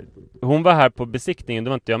 Hon var här på besiktningen, då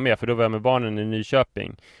var inte jag med, för då var jag med barnen i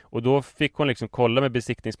Nyköping. Och då fick hon liksom kolla med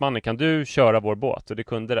besiktningsmannen, kan du köra vår båt? Och det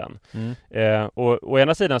kunde den. Och å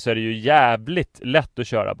ena sidan så är det ju jävligt lätt att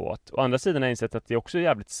köra båt. Å andra sidan har jag insett att det är också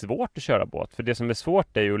jävligt svårt att köra båt. För det som är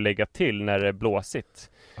svårt är ju att lägga till när det är blåsigt.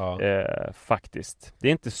 Ja. Faktiskt. Det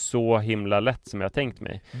är inte så himla lätt som jag har tänkt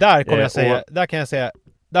mig. Där kommer jag säga, där kan jag säga,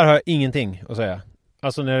 där har jag ingenting att säga.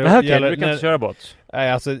 Alltså när det gäller, du kan inte köra båt.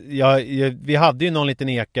 Nej, alltså vi hade ju någon liten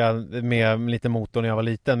eka med lite motor när jag var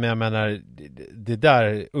liten, men jag menar det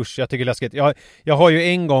där, usch, jag tycker det är läskigt. Jag har ju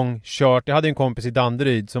en gång kört, jag hade en kompis i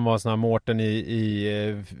Danderyd som var sån här Mårten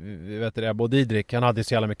i vet du det, Ebba och Didrik. Han hade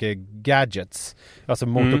så jävla mycket gadgets, alltså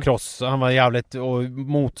motocross. Han var jävligt och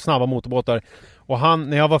snabba motorbåtar. Och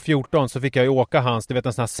när jag var 14 så fick jag ju åka hans, du vet,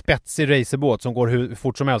 en sån här spetsig racerbåt som går hur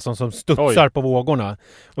fort som helst, som studsar på vågorna.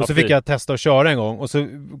 Och så fick jag testa att köra en gång, och så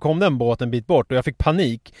kom den båten en bit bort och jag fick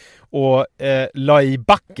panik och la i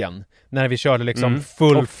backen när vi körde liksom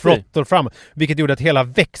full throttle fram, vilket gjorde att hela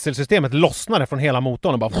växelsystemet lossnade från hela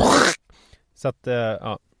motorn och bara så att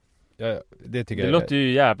det tycker jag låter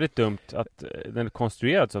ju jävligt dumt att den är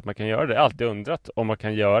konstruerad så att man kan göra det. Jag har alltid undrat om man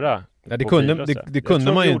kan göra. Ja, det kunde man ju inte.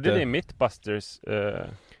 Jag gjorde det i Mythbusters.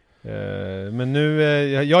 Men nu,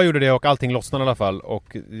 jag gjorde det och allting lossnade i alla fall.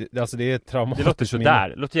 Och alltså det är traumatiskt. Det låter sådär,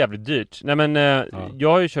 det låter jävligt dyrt. Nej, men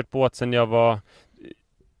jag har ju kört båt sen jag var...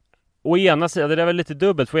 Å ena sidan, det där var lite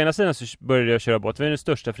dubbelt. För ena sidan så började jag köra båt. Det var den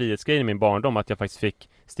största frihetsgrejen i min barndom, att jag faktiskt fick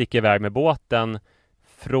sticka iväg med båten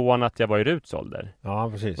från att jag var i rutsålder.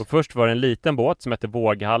 Ja, precis. Och först var det en liten båt som hette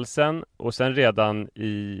Våghalsen, och sen redan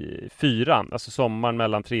i 4, alltså sommaren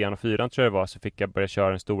mellan 3:an och 4:an tror jag det var, så fick jag börja köra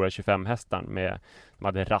den stora 25-hästan med, de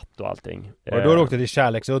hade ratt och allting. Och då åkte till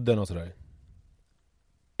Kärleksudden och sådär?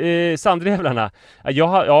 Sandrevlarna.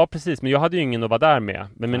 Ja, precis, men jag hade ju ingen att vara där med.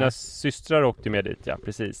 Men mina systrar åkte med dit, ja,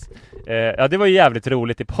 precis. Ja, det var ju jävligt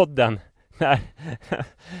roligt i podden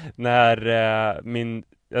när min...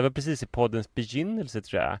 Det var precis i poddens begynnelse,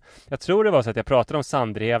 tror jag. Jag tror det var så att jag pratade om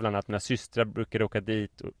Sandrevlarna, att mina systrar brukar åka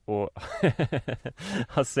dit och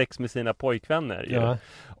ha sex med sina pojkvänner. Ja.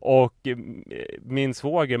 Och min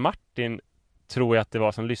svåger Martin, tror jag att det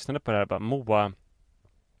var, som lyssnade på det här, bara, Moa,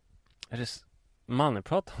 är det mannen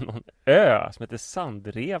pratar om någon ö som heter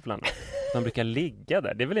Sandrevlarna? De brukar ligga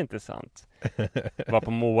där, det är väl inte sant? Var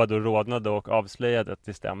på Moa då rodnade och avslöjade att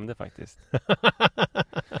det stämde faktiskt.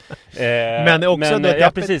 Men också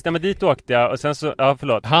ja, precis, nej, men dit åkte jag och sen så, ja,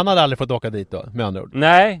 förlåt. Han hade aldrig fått åka dit då, med andra ord?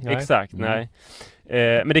 Nej. Exakt, nej.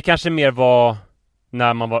 Men det kanske mer var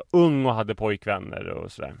när man var ung och hade pojkvänner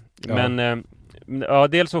och sådär. Ja. Men ja,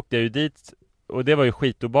 dels åkte jag ju dit, och det var ju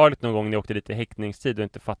skitobehagligt någon gång när jag åkte dit i häktningstid och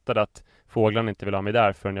inte fattade att fåglarna inte ville ha mig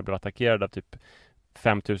där förrän jag blev attackerad av typ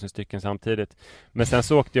 5000 stycken samtidigt. Men sen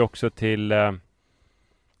så åkte jag också till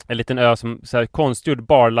en liten ö, som så här konstgjord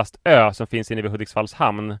barlastö som finns inne vid Hudiksvalls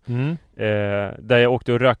hamn. Där jag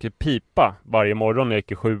åkte och rökte pipa varje morgon när jag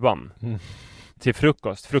gick i 7:an. Till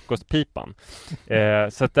frukostpipan.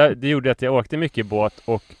 Så att det gjorde att jag åkte mycket i båt,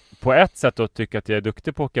 och på ett sätt då tycker jag att jag är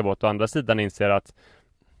duktig på att åka båt, och andra sidan inser att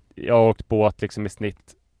jag har åkt båt liksom i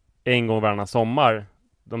snitt en gång varannan sommar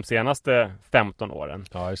de senaste 15 åren.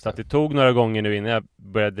 Ja, just Så att det tog några gånger nu innan jag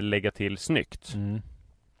började lägga till snyggt.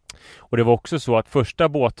 Och det var också så att första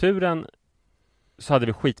båtturen så hade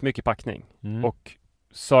vi skitmycket packning. Och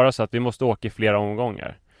Sara sa att vi måste åka i flera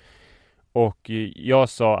omgångar. Och jag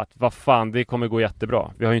sa att vad fan, det kommer gå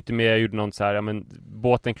jättebra. Vi har ju inte med, jag gjorde någon så här, ja men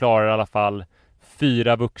båten klarar i alla fall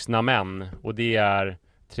 4 vuxna män. Och det är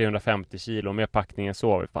 350 kilo. Med packningen så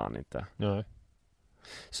var vi fan inte. Nej.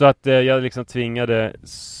 Så att jag liksom tvingade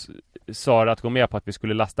Sara att gå med på att vi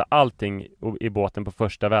skulle lasta allting i båten på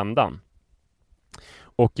första vändan.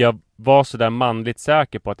 Och jag var så där manligt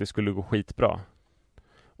säker på att det skulle gå skitbra.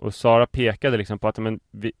 Och Sara pekade liksom på att men,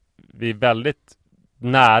 vi är väldigt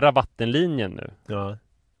nära vattenlinjen nu. Ja.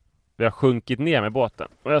 Vi har sjunkit ner med båten.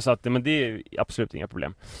 Och jag sa att men det är absolut inga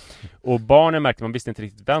problem. Och barnen märkte, man visste inte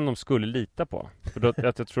riktigt vem de skulle lita på. För då,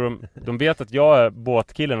 jag tror de vet att jag är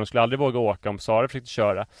båtkillen och skulle aldrig våga åka om Sara försökte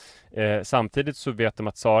köra. Samtidigt så vet de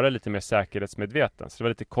att Sara är lite mer säkerhetsmedveten. Så det var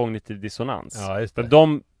lite kognitiv dissonans. Ja, just det. För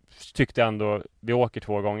de tyckte ändå, vi åker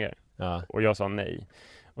 2 gånger. Ja. Och jag sa nej.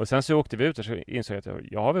 Och sen så åkte vi ut och så insåg jag att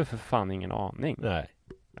jag har väl för fan ingen aning. Nej.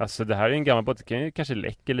 Alltså det här är en gammal båt, det kan ju kanske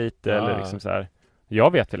läcka lite eller liksom så här.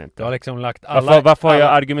 Jag vet väl inte. Du har liksom lagt alla... Varför har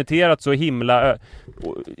jag argumenterat så himla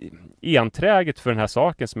enträget för den här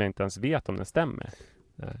saken som jag inte ens vet om den stämmer?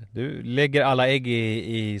 Nej. Du lägger alla ägg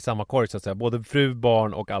i samma korg så att säga. Både fru,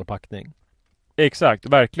 barn och all packning. Exakt,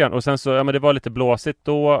 verkligen. Och sen så, ja men det var lite blåsigt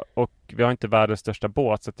då och vi har inte världens största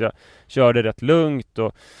båt så att jag körde rätt lugnt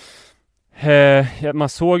och man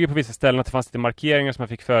såg ju på vissa ställen att det fanns lite markeringar som man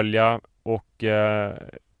fick följa och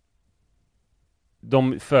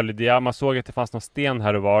de följde jag. Man såg att det fanns någon sten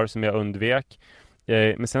här och var som jag undvek.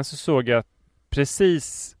 Men sen så såg jag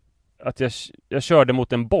precis att jag körde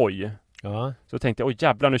mot en boj. Ja. Så tänkte jag, oj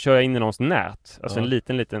jävlar, nu kör jag in i någons nät. Alltså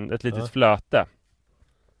ett litet flöte.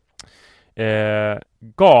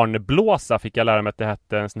 Garnblåsa fick jag lära mig att det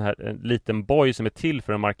hette, en liten boj som är till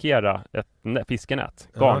för att markera ett fiskenät.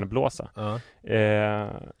 Garnblåsa.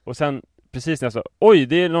 Och sen precis när jag sa, oj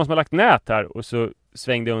det är någon som har lagt nät här, och så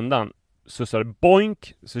svängde jag undan, så sa det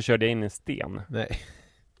boink, så körde jag in en sten. Nej.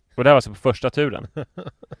 Och det här var alltså på första turen.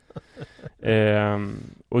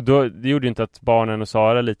 Och då, det gjorde inte att barnen och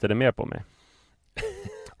Sara litade mer på mig.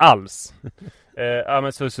 Alls. Ja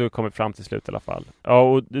men så kom vi fram till slut i alla fall. Ja,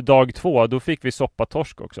 och dag 2 då fick vi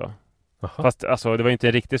soppatorsk också. Aha. Fast alltså det var inte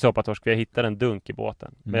en riktig soppatorsk, jag hittade en dunk i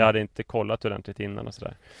båten. Men jag hade inte kollat ordentligt innan och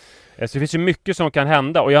sådär. Så det finns ju mycket som kan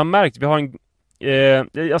hända. Och jag har märkt, vi har en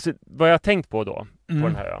alltså vad jag har tänkt på då på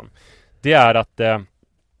den här ön, det är att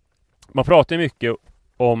man pratar ju mycket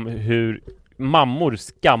om hur mammor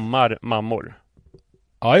skammar mammor.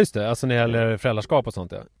 Ja just det, alltså när det gäller föräldraskap och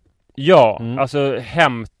sånt. Ja, alltså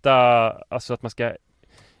alltså att man ska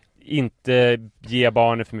inte ge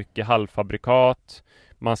barnen för mycket halvfabrikat.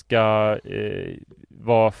 Man ska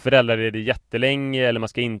vara föräldraledig jättelänge, eller man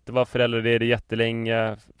ska inte vara föräldraledig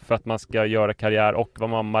jättelänge för att man ska göra karriär och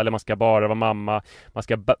vara mamma, eller man ska bara vara mamma. Man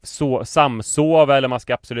ska samsova, eller man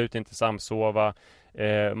ska absolut inte samsova.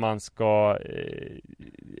 Man ska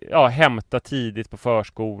hämta tidigt på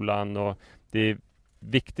förskolan, och det är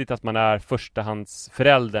viktigt att man är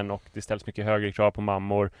förstahandsföräldern, och det ställs mycket högre krav på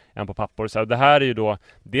mammor än på pappor. Så det här är ju då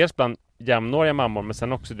dels bland jämnåriga mammor, men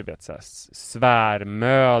sen också du vet så här,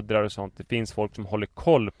 svärmödrar och sånt. Det finns folk som håller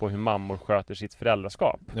koll på hur mammor sköter sitt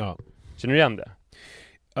föräldraskap. Ja. Känner du igen det?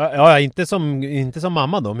 Ja, inte som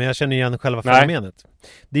mamma då, men jag känner igen själva fenomenet.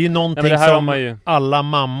 Det är ju någonting som alla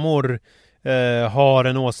mammor har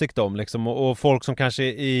en åsikt om liksom, och folk som kanske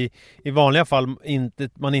i vanliga fall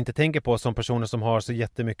man inte tänker på som personer som har så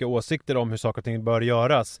jättemycket åsikter om hur saker och ting bör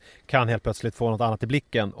göras, kan helt plötsligt få något annat i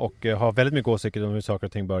blicken och ha väldigt mycket åsikter om hur saker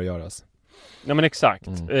och ting bör göras. Ja men exakt.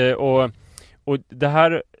 Och det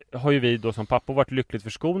här har ju vi då som pappa varit lyckligt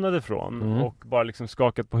förskonade från och bara liksom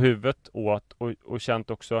skakat på huvudet åt och känt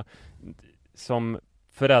också som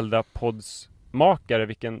föräldrapoddsmakare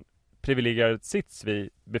vilken privilegierad sits vi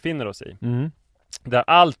befinner oss i. Där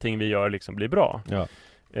allting vi gör liksom blir bra. Ja.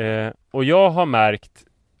 Och jag har märkt,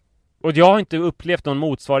 och jag har inte upplevt någon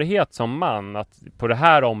motsvarighet som man, att på det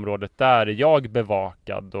här området där är jag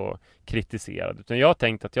bevakad och kritiserad, utan jag har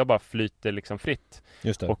tänkt att jag bara flyter liksom fritt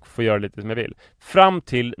och får göra lite som jag vill. Fram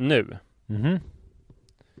till nu.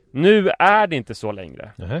 Nu är det inte så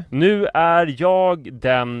längre. Nu är jag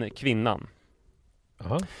den kvinnan.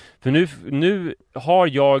 För nu har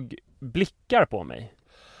jag blickar på mig.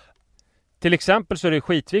 Till exempel så är det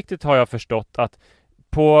skitviktigt, har jag förstått, att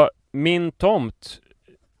på min tomt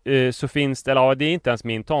så finns det, eller det är inte ens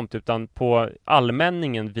min tomt, utan på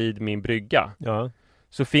allmänningen vid min brygga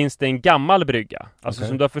så finns det en gammal brygga. Alltså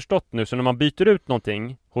som du har förstått nu, så när man byter ut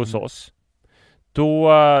någonting hos oss,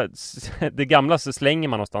 då det gamla så slänger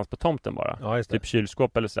man någonstans på tomten bara. Ja, just det. Typ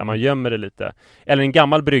kylskåp eller så, man gömmer det lite. Eller en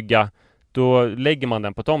gammal brygga, då lägger man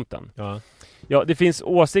den på tomten. Ja, det finns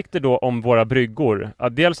åsikter då om våra bryggor.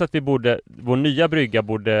 Att dels att vår nya brygga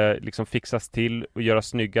borde liksom fixas till och göras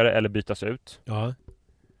snyggare eller bytas ut. Ja.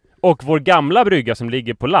 Och vår gamla brygga som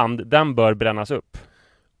ligger på land, den bör brännas upp.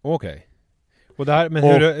 Okej. Och det här, men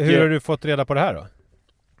hur har du fått reda på det här då?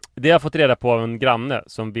 Det har jag fått reda på av en granne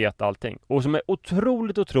som vet allting. Och som är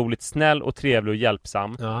otroligt snäll och trevlig och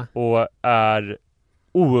hjälpsam. Ja. Och är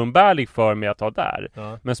oumbärlig för mig att ha där.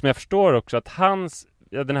 Ja. Men som jag förstår också att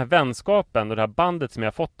den här vänskapen och det här bandet som jag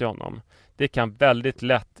har fått till honom, det kan väldigt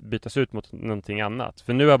lätt bytas ut mot någonting annat.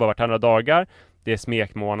 För nu har jag bara varit här några dagar. Det är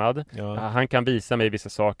smekmånad. Ja. Han kan visa mig vissa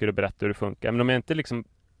saker och berätta hur det funkar. Men om jag inte liksom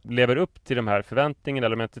lever upp till de här förväntningarna,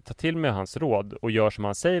 eller om jag inte tar till mig hans råd och gör som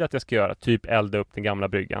han säger att jag ska göra, typ elda upp den gamla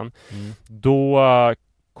bryggan, då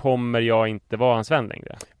kommer jag inte vara hans vän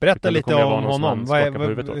längre. Berätta lite om honom.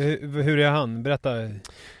 Hur är han? Berätta.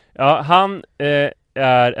 Ja, han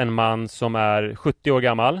är en man som är 70 år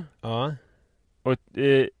gammal. Ja. Och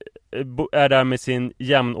är där med sin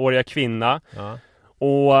jämnåriga kvinna. Ja.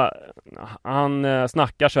 Och han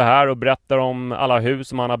snackar så här och berättar om alla hus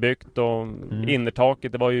som han har byggt och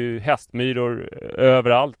innertaket, det var ju hästmyror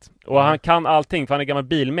överallt. Och han kan allting, för han är gammal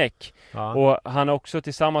bilmäck. Ja. Och han är också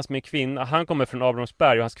tillsammans med en kvinna. Han kommer från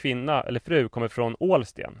Abrahamsberg och hans kvinna, eller fru, kommer från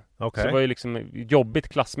Ålsten. Okay. Så det var ju liksom jobbigt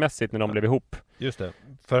klassmässigt när de blev ihop. Just det.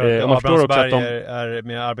 För att man förstår också att är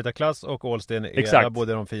med arbetarklass och Ålsten är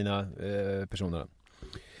både de fina personerna.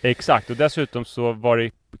 Exakt, och dessutom så var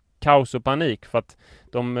det kaos och panik för att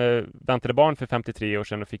de väntade barn för 53 år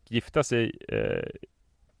sedan och fick gifta sig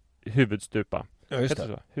huvudstupa. Ja, just det.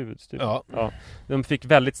 Så? Huvudstupa. Ja. Ja. De fick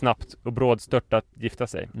väldigt snabbt och brådstörtat gifta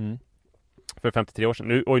sig för 53 år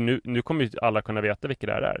sedan. Nu kommer ju alla kunna veta vilka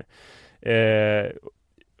det här är.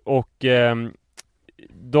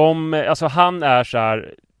 Alltså han är så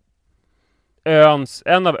här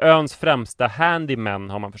en av öns främsta handymen,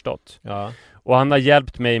 har man förstått. Ja. Och han har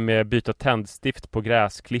hjälpt mig med att byta tändstift på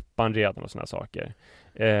gräsklippan redan och såna saker.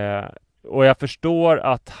 Och jag förstår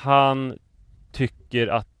att han tycker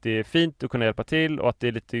att det är fint att kunna hjälpa till och att det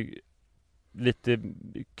är lite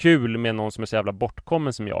kul med någon som är så jävla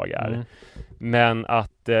bortkommen som jag är. Men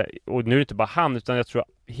att, och nu är det inte bara han, utan jag tror att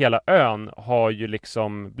hela ön har ju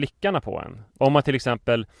liksom blickarna på en. Om man till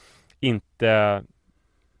exempel inte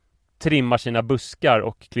trimmar sina buskar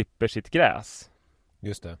och klipper sitt gräs.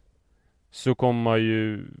 Just det. Så kommer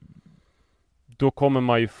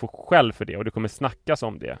man ju få skäll för det, och det kommer snackas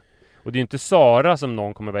om det. Och det är ju inte Sara som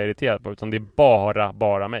någon kommer vara irriterad på, utan det är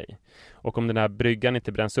bara mig. Och om den här bryggan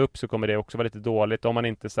inte bränns upp så kommer det också vara lite dåligt. Om man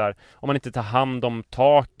inte tar hand om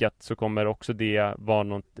taket så kommer också det vara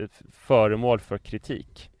något föremål för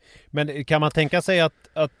kritik. Men kan man tänka sig att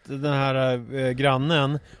den här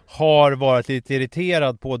grannen har varit lite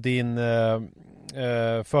irriterad på din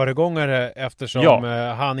föregångare eftersom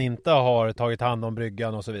han inte har tagit hand om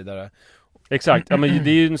bryggan och så vidare? Exakt, ja, men det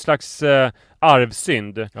är ju en slags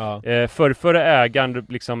arvsynd. Ja. Förrförra ägaren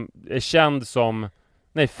liksom är känd som...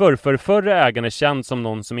 Nej, förrförra ägaren är känd som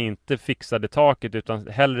någon som inte fixade taket utan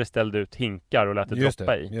hellre ställde ut hinkar och lät det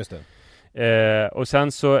droppa i. Just det. Och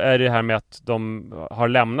sen så är det här med att de har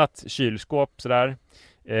lämnat kylskåp sådär.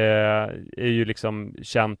 Är ju liksom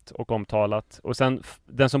känt och omtalat. Och sen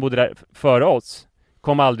den som bodde där före oss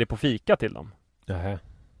kom aldrig på fika till dem. Jaha.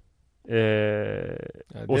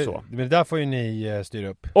 Och så. Men det där får ju ni styra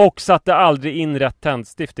upp. Och satte aldrig in rätt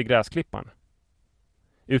tändstift i gräsklipparen.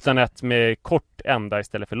 Utan ett med kort ända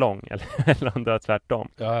istället för lång. Eller om det är tvärtom.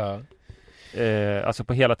 Ja. Alltså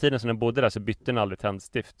på hela tiden som den bodde där så bytte den aldrig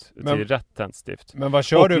tändstift till rätt tändstift. Men vad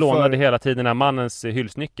kör och du lånade hela tiden den här mannens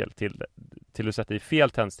hylsnyckel till att sätta i fel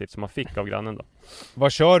tändstift som man fick av grannen då.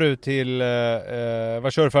 Vad kör du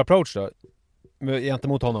vad kör du för approach då?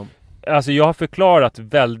 Gentemot honom? Alltså jag har förklarat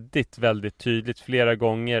väldigt, väldigt tydligt flera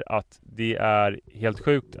gånger att det är helt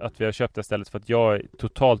sjukt att vi har köpt det stället för att jag är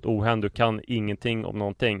totalt ohändig och kan ingenting om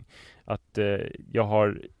någonting. Att jag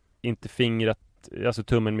har inte fingrat, alltså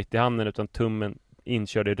tummen mitt i handen, utan tummen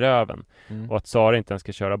inkörd i röven. Och att Sara inte ens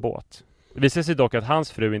ska köra båt. Det visar sig dock att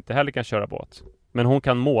hans fru inte heller kan köra båt. Men hon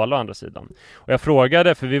kan måla å andra sidan. Och jag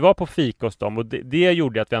frågade, för vi var på fika hos dem, och det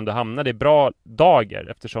gjorde att vi ändå hamnade i bra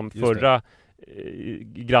dagar eftersom förra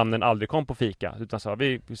grannen aldrig kom på fika utan sa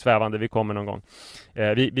vi svävande, vi kommer någon gång.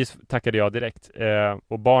 Vi tackade jag direkt.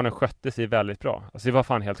 Och barnen skötte sig väldigt bra. Alltså det var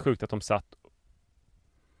fan helt sjukt att de satt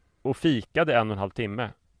och fikade 1,5 timme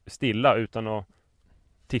stilla utan att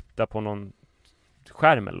titta på någon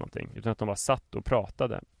skärm eller någonting, utan att de var satt och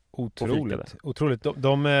pratade Otroligt.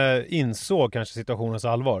 De insåg kanske situationens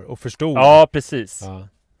allvar och förstod. Ja, precis.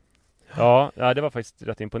 Ja. Ja, det var faktiskt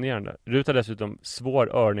rätt imponerande. Rut hade dessutom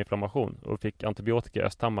svår öroninflammation och fick antibiotika i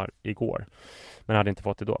Östhammar igår. Men hade inte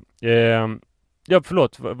fått det då. Ja,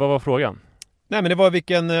 förlåt. Vad var frågan? Nej, men det var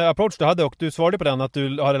vilken approach du hade, och du svarade på den att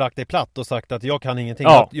du hade lagt dig platt och sagt att jag kan ingenting.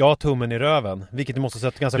 Ja. Jag har tummen i röven. Vilket du måste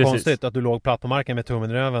ha sett ganska Precis. konstigt att du låg platt på marken med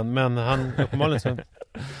tummen i röven. Men han uppenbarligen så...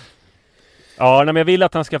 Ja, nej, men jag vill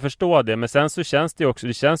att han ska förstå det. Men sen så känns det också,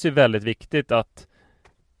 det känns ju väldigt viktigt att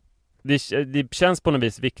det känns på något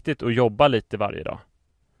vis viktigt att jobba lite varje dag.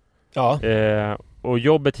 Ja. Och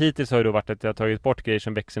jobbet hittills har ju då varit att jag har tagit bort grejer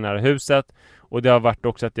som växer nära huset. Och det har varit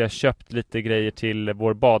också att jag har köpt lite grejer till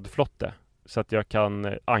vår badflotte. Så att jag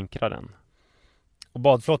kan ankra den. Och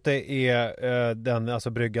badflotte är den, alltså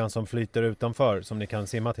bryggan som flyter utanför, som ni kan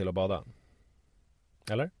simma till och bada.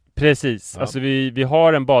 Eller? Precis, Ja. alltså vi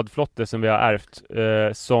har en badflotte som vi har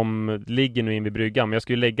ärvt som ligger nu in vid bryggan. Men jag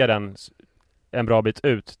skulle lägga den en bra bit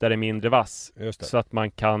ut där det är mindre vass. Just det. Så att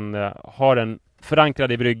man kan ha den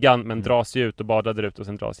förankrad i bryggan men dra sig ut och bada där ute och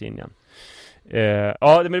sen dra sig in igen.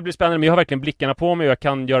 Ja, men det blir spännande. Men jag har verkligen blickarna på mig och jag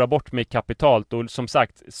kan göra bort mig kapitalt. Och som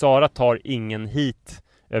sagt, Sara tar ingen hit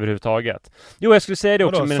överhuvudtaget. Jo, jag skulle säga det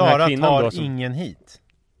också. Vadå, med Sara den här kvinnan tar då som, ingen hit?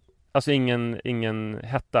 alltså ingen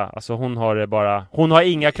hetta. Alltså hon har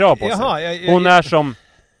inga krav på Jaha, sig. Hon är som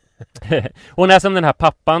hon är som den här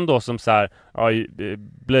pappan då som så här,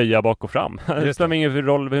 blöja bak och fram. Det spelar ingen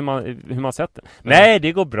roll hur man sätter. Nej,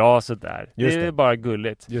 det går bra så där. Det är bara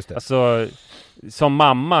gulligt. Just det. Alltså som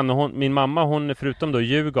mamman, min mamma, hon förutom då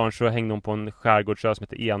Djurgården så hängde hon på en skärgårdsö som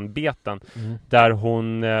heter Enbeten. Där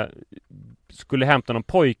hon skulle hämta någon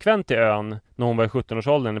pojkvän till ön när hon var i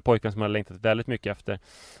 17-årsåldern, en pojkvän som hade längtat väldigt mycket efter.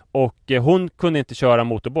 Och hon kunde inte köra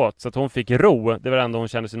motorbåt så att hon fick ro. Det var det enda hon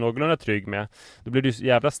kände sig någorlunda trygg med. Då blev det ju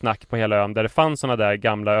jävla snack på hela ön där det fanns såna där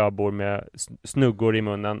gamla öbor med snuggor i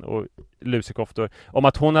munnen och lusekoftor om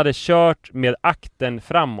att hon hade kört med akten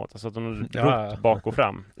framåt, alltså att hon hade rott bak och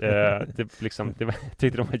fram. Jag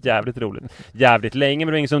tyckte de var jävligt roligt. Jävligt länge,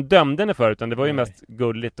 men det var ingen som dömde henne för, utan det var ju mest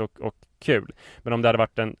gulligt och kul. Men om det hade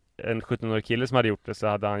varit en 17-årig kille som hade gjort det så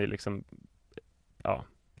hade han ju liksom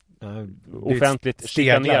offentligt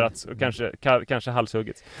chikanerats och kanske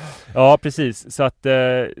halshuggits. Ja, precis. Så att det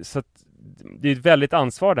är ett väldigt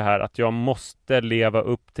ansvar det här att jag måste leva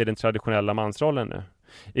upp till den traditionella mansrollen nu.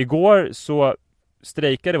 Igår så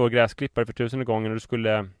strejkade vår gräsklippare för 1000:e gången och då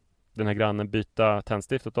skulle den här grannen byta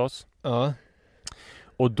tändstift åt oss. Ja.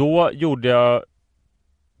 Och då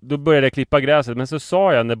började jag klippa gräset, men så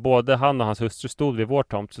sa jag när både han och hans hustru stod vid vår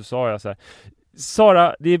tomt, så sa jag så här: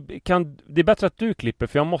 Sara, det är bättre att du klipper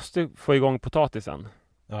för jag måste få igång potatisen.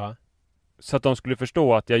 Ja. Så att de skulle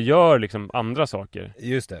förstå att jag gör liksom andra saker.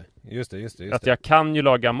 Just det. Att jag kan ju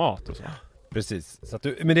laga mat och så. Precis. Så att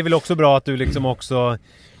men det är väl också bra att du liksom också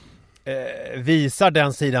visar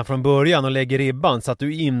den sidan från början och lägger ribban så att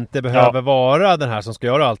du inte behöver vara den här som ska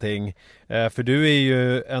göra allting. För du är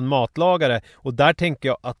ju en matlagare och där tänker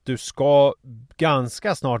jag att du ska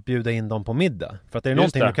ganska snart bjuda in dem på middag. För att det är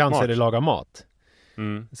någonting du kan så är det laga mat.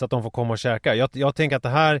 Så att de får komma och käka. Jag tänker att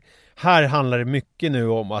det här handlar det mycket nu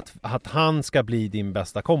om att han ska bli din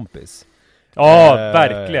bästa kompis. Ja,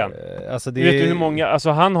 verkligen. Alltså Vet du hur många, alltså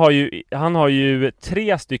han har ju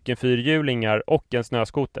 3 stycken fyrhjulingar och en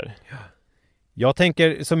snöskoter. Jag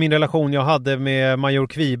tänker som min relation jag hade med Major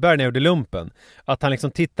Kviberg när jag gjorde lumpen. Att han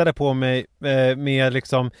liksom tittade på mig med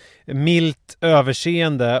liksom milt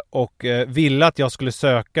överseende och ville att jag skulle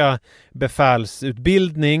söka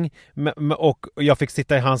befälsutbildning. Och jag fick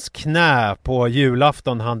sitta i hans knä på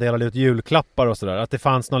julafton. Han delade ut julklappar och sådär. Att det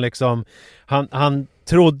fanns någon liksom... Han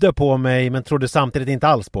trodde på mig men trodde samtidigt inte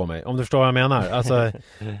alls på mig. Om du förstår vad jag menar. Alltså,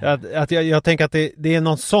 jag tänker att det är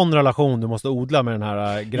någon sån relation du måste odla med den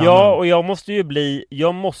här grannen. Ja, och jag måste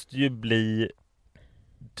ju bli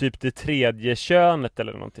typ det tredje könet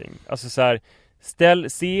eller någonting. Alltså så här,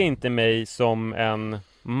 se inte mig som en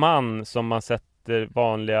man som man sätter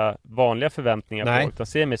vanliga förväntningar på, utan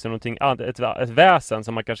se mig som någonting annat, ett väsen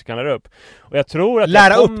som man kanske kan lära upp. Och jag tror att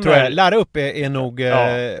lära upp är nog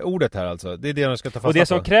ordet här alltså. Det är det jag ska ta fasta på. Och det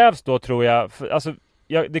som krävs då tror jag,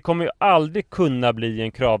 det kommer ju aldrig kunna bli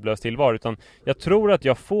en kravlös tillvaro, utan jag tror att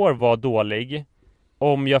jag får vara dålig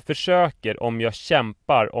om jag försöker, om jag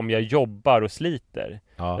kämpar, om jag jobbar och sliter.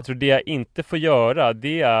 Ja. Jag tror det jag inte får göra,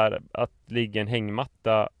 det är att ligga i en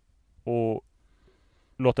hängmatta och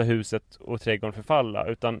låta huset och trädgården förfalla,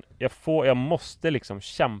 utan jag måste liksom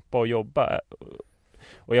kämpa och jobba.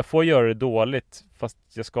 Och jag får göra det dåligt, fast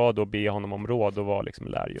jag ska då be honom om råd och vara liksom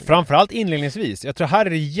lärjunge. Framförallt inledningsvis. Jag tror här är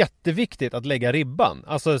det jätteviktigt att lägga ribban.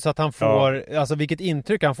 Alltså så att han får, alltså vilket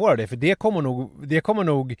intryck han får av det. För det kommer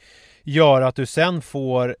nog göra att du sen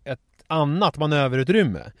får ett annat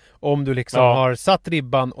manöverutrymme. Om du liksom har satt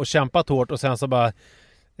ribban och kämpat hårt och sen så bara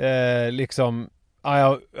liksom...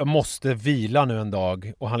 jag måste vila nu en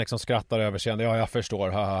dag. Och han liksom skrattar överseende. Ja, jag förstår.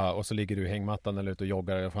 Haha. Och så ligger du i hängmattan eller ute och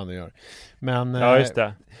joggar eller vad fan du gör. Men, ja, just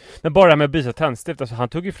det. Men bara med att byta tändstift. Alltså, han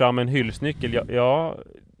tog ju fram en hyllsnyckel. Jag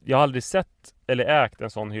har aldrig sett eller ägt en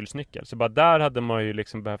sån hyllsnyckel. Så bara där hade man ju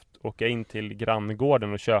liksom behövt åka in till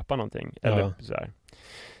granngården och köpa någonting. Eller så här.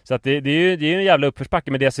 Så att det är ju en jävla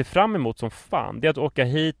uppförsbacke. Men det jag ser fram emot som fan, det är att åka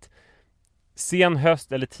hit sen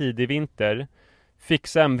höst eller tidig vinter.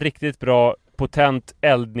 Fixa en riktigt bra potent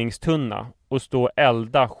eldningstunna och stå och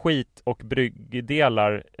elda skit och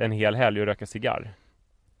bryggdelar en hel helg och röka cigarr.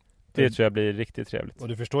 Det tror jag blir riktigt trevligt. Och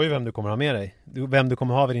du förstår ju vem du kommer ha med dig. Vem du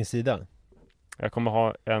kommer ha vid din sida. Jag kommer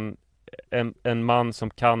ha en man som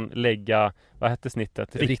kan lägga, vad hette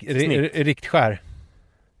snittet? Riktskär.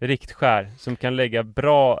 Riktskär, som kan lägga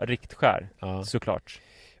bra riktskär, såklart.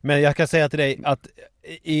 Men jag kan säga till dig att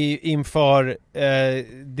inför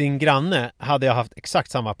din granne hade jag haft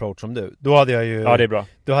exakt samma approach som du. Då hade jag ju, det är bra.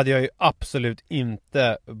 Då hade jag ju absolut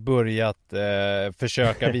inte börjat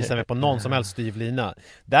försöka visa mig på någon som helst styvlina.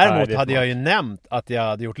 Däremot hade jag ju nämnt att jag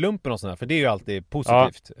hade gjort lumpen och sådär, för det är ju alltid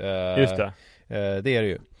positivt. Just det. Det är det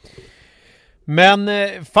ju. Men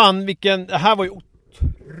fan, det här var ju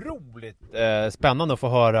otroligt spännande att få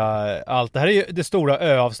höra allt. Det här är ju det stora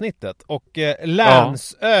ö-avsnittet. Och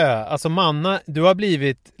Länsö, alltså Manna, du har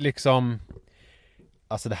blivit liksom...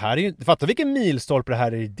 Alltså det här är ju... Fattar vilken milstolpe det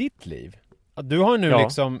här är i ditt liv. Att du har nu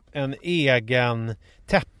liksom en egen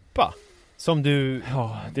täppa som du...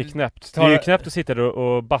 Ja, det är knäppt. Det är ju knäppt att sitta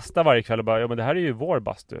och basta varje kväll och bara, ja men det här är ju vår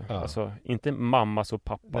bastu. Ja. Alltså, inte mammas och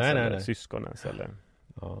pappas eller syskonens eller...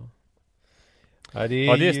 Ja. Ja, det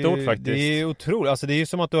är stort faktiskt. Det är otroligt. Alltså det är ju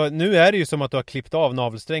som att nu är det ju som att du har klippt av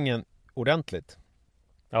navelsträngen ordentligt.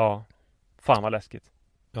 Ja. Fan vad läskigt.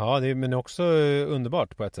 Ja, men också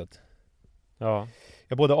underbart på ett sätt. Ja.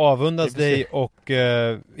 Jag både avundas dig och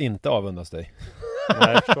inte avundas dig.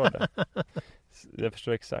 Nej, jag förstår det. Jag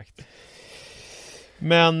förstår exakt.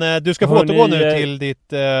 Men du ska få återgå nu till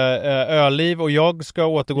ditt ölliv och jag ska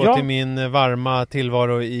återgå till min varma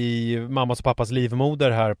tillvaro i mammas och pappas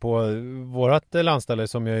livmoder här på vårat landställe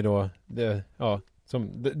som jag är då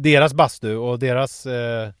som deras bastu och deras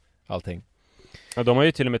allting. Ja, de har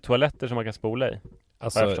ju till och med toaletter som man kan spola i.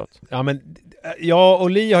 Alltså, ja, men jag och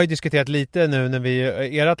Li har ju diskuterat lite nu när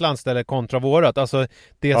ert landställe kontra vårat. Alltså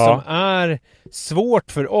det som är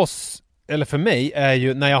svårt för oss eller för mig är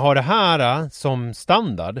ju när jag har det här som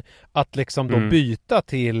standard att liksom då byta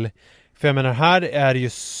till, för jag menar här är det ju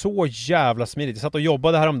så jävla smidigt. Jag satt och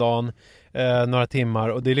jobbade häromdagen några timmar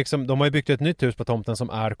och det är liksom, de har ju byggt ett nytt hus på tomten som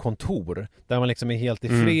är kontor där man liksom är helt i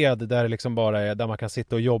fred, där det liksom bara är där man kan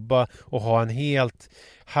sitta och jobba och ha en helt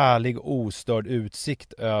härlig ostörd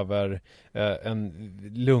utsikt över en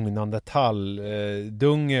lugnande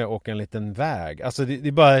talldunge och en liten väg. Alltså det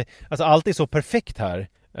är bara, alltså allt är så perfekt här.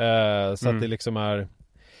 Så att det liksom är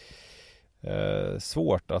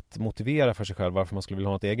svårt att motivera för sig själv varför man skulle vilja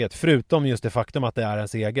ha något eget. Förutom just det faktum att det är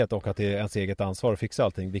ens eget och att det är ens eget ansvar att fixa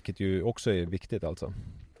allting, vilket ju också är viktigt alltså.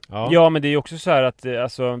 Ja, men det är ju också så här att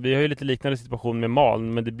alltså, vi har ju lite liknande situation med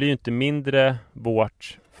Malm, men det blir ju inte mindre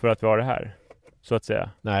vårt för att vi har det här, så att säga.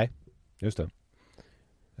 Nej, just det.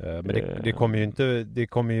 Men det kommer ju inte... Det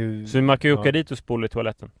kommer ju... Så man kan ju åka dit och spola i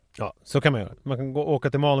toaletten. Ja, så kan man göra. Man kan åka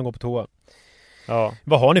till Malm och gå på toa. Ja.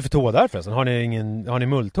 Vad har ni för toa där förresten? Har ni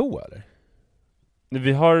mulltoa eller?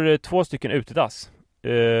 Vi har 2 stycken utedass.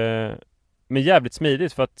 Men jävligt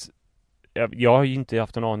smidigt för att jag har ju inte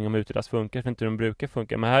haft en aning om utedass funkar, för inte hur de brukar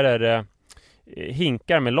funka. Men här är det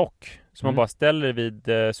hinkar med lock som man bara ställer vid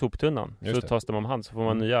soptunnan. Just så tas de om hand så får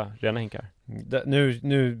man nya rena hinkar.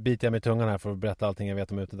 Nu biter jag mig i tungan här för att berätta allting jag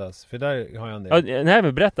vet om utedass. För där har jag en del. Ja, nej,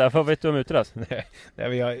 men berätta, vad vet du om utedass?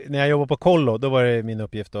 När jag jobbade på Kollo, då var det min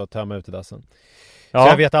uppgift att tömma utedassen. Ja. Så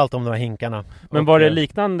jag vet allt om de här hinkarna. Men var det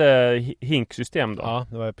liknande hinksystem då? Ja,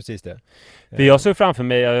 det var precis det. För jag såg framför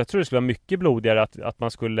mig, jag tror det skulle vara mycket blodigare att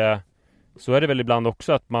man skulle... Så är det väl ibland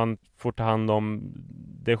också att man får ta hand om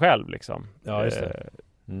det själv liksom. Ja, just det.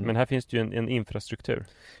 Men här finns det ju en infrastruktur.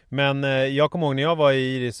 Men jag kommer ihåg när jag var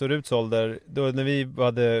i Iris och Ruts ålder, då när vi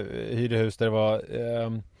hade hyrde hus där det var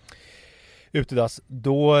utedass,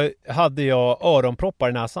 då hade jag öronproppar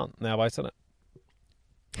i näsan när jag vajsade.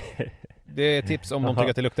 Det är tips om de tycker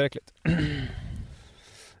att det luktar äckligt.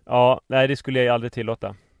 Ja, nej, det skulle jag aldrig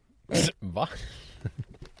tillåta. Va?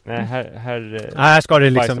 Nej, här ska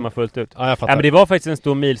det bajsar liksom... man fullt ut. Ja, jag fattar. Ja, men det var faktiskt en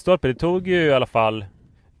stor milstolpe. Det tog ju i alla fall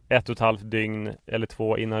 1,5 dygn eller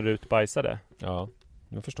 2 innan Rut bajsade. Ja,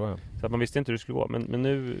 nu förstår jag. Så att man visste inte hur det skulle gå. Men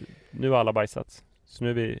nu har alla bajsat. Så nu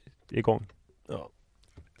är vi igång. Ja.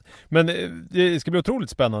 Men det ska bli otroligt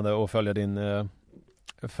spännande att följa din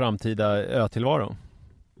framtida ötillvaro.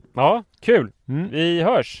 Ja, kul. Vi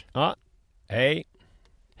hörs. Ja, hej.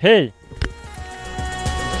 Hej!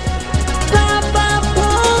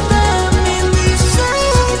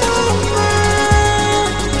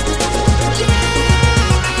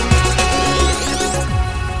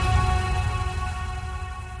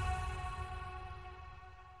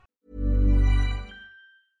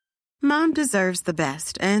 Mom deserves the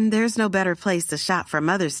best, and there's no better place to shop for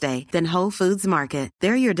Mother's Day than Whole Foods Market.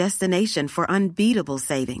 They're your destination for unbeatable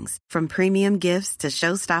savings, from premium gifts to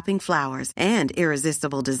show-stopping flowers and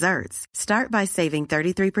irresistible desserts. Start by saving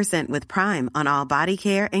 33% with Prime on all body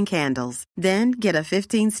care and candles. Then get a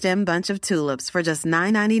 15-stem bunch of tulips for just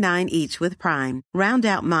 $9.99 each with Prime. Round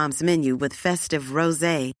out Mom's menu with festive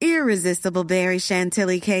rosé, irresistible berry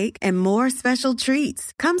chantilly cake, and more special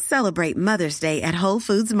treats. Come celebrate Mother's Day at Whole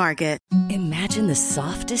Foods Market. Imagine the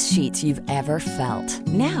softest sheets you've ever felt.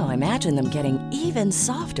 Now imagine them getting even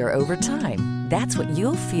softer over time. That's what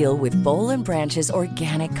you'll feel with Boll & Branch's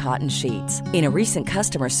organic cotton sheets. In a recent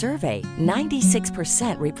customer survey,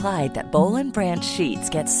 96% replied that Boll & Branch sheets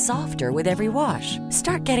get softer with every wash.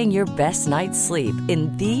 Start getting your best night's sleep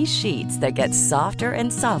in these sheets that get softer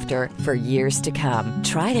and softer for years to come.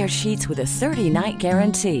 Try their sheets with a 30-night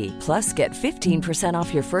guarantee. Plus, get 15%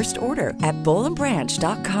 off your first order at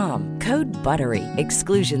bollandbranch.com. Code BUTTERY.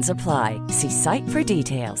 Exclusions apply. See site for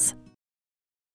details.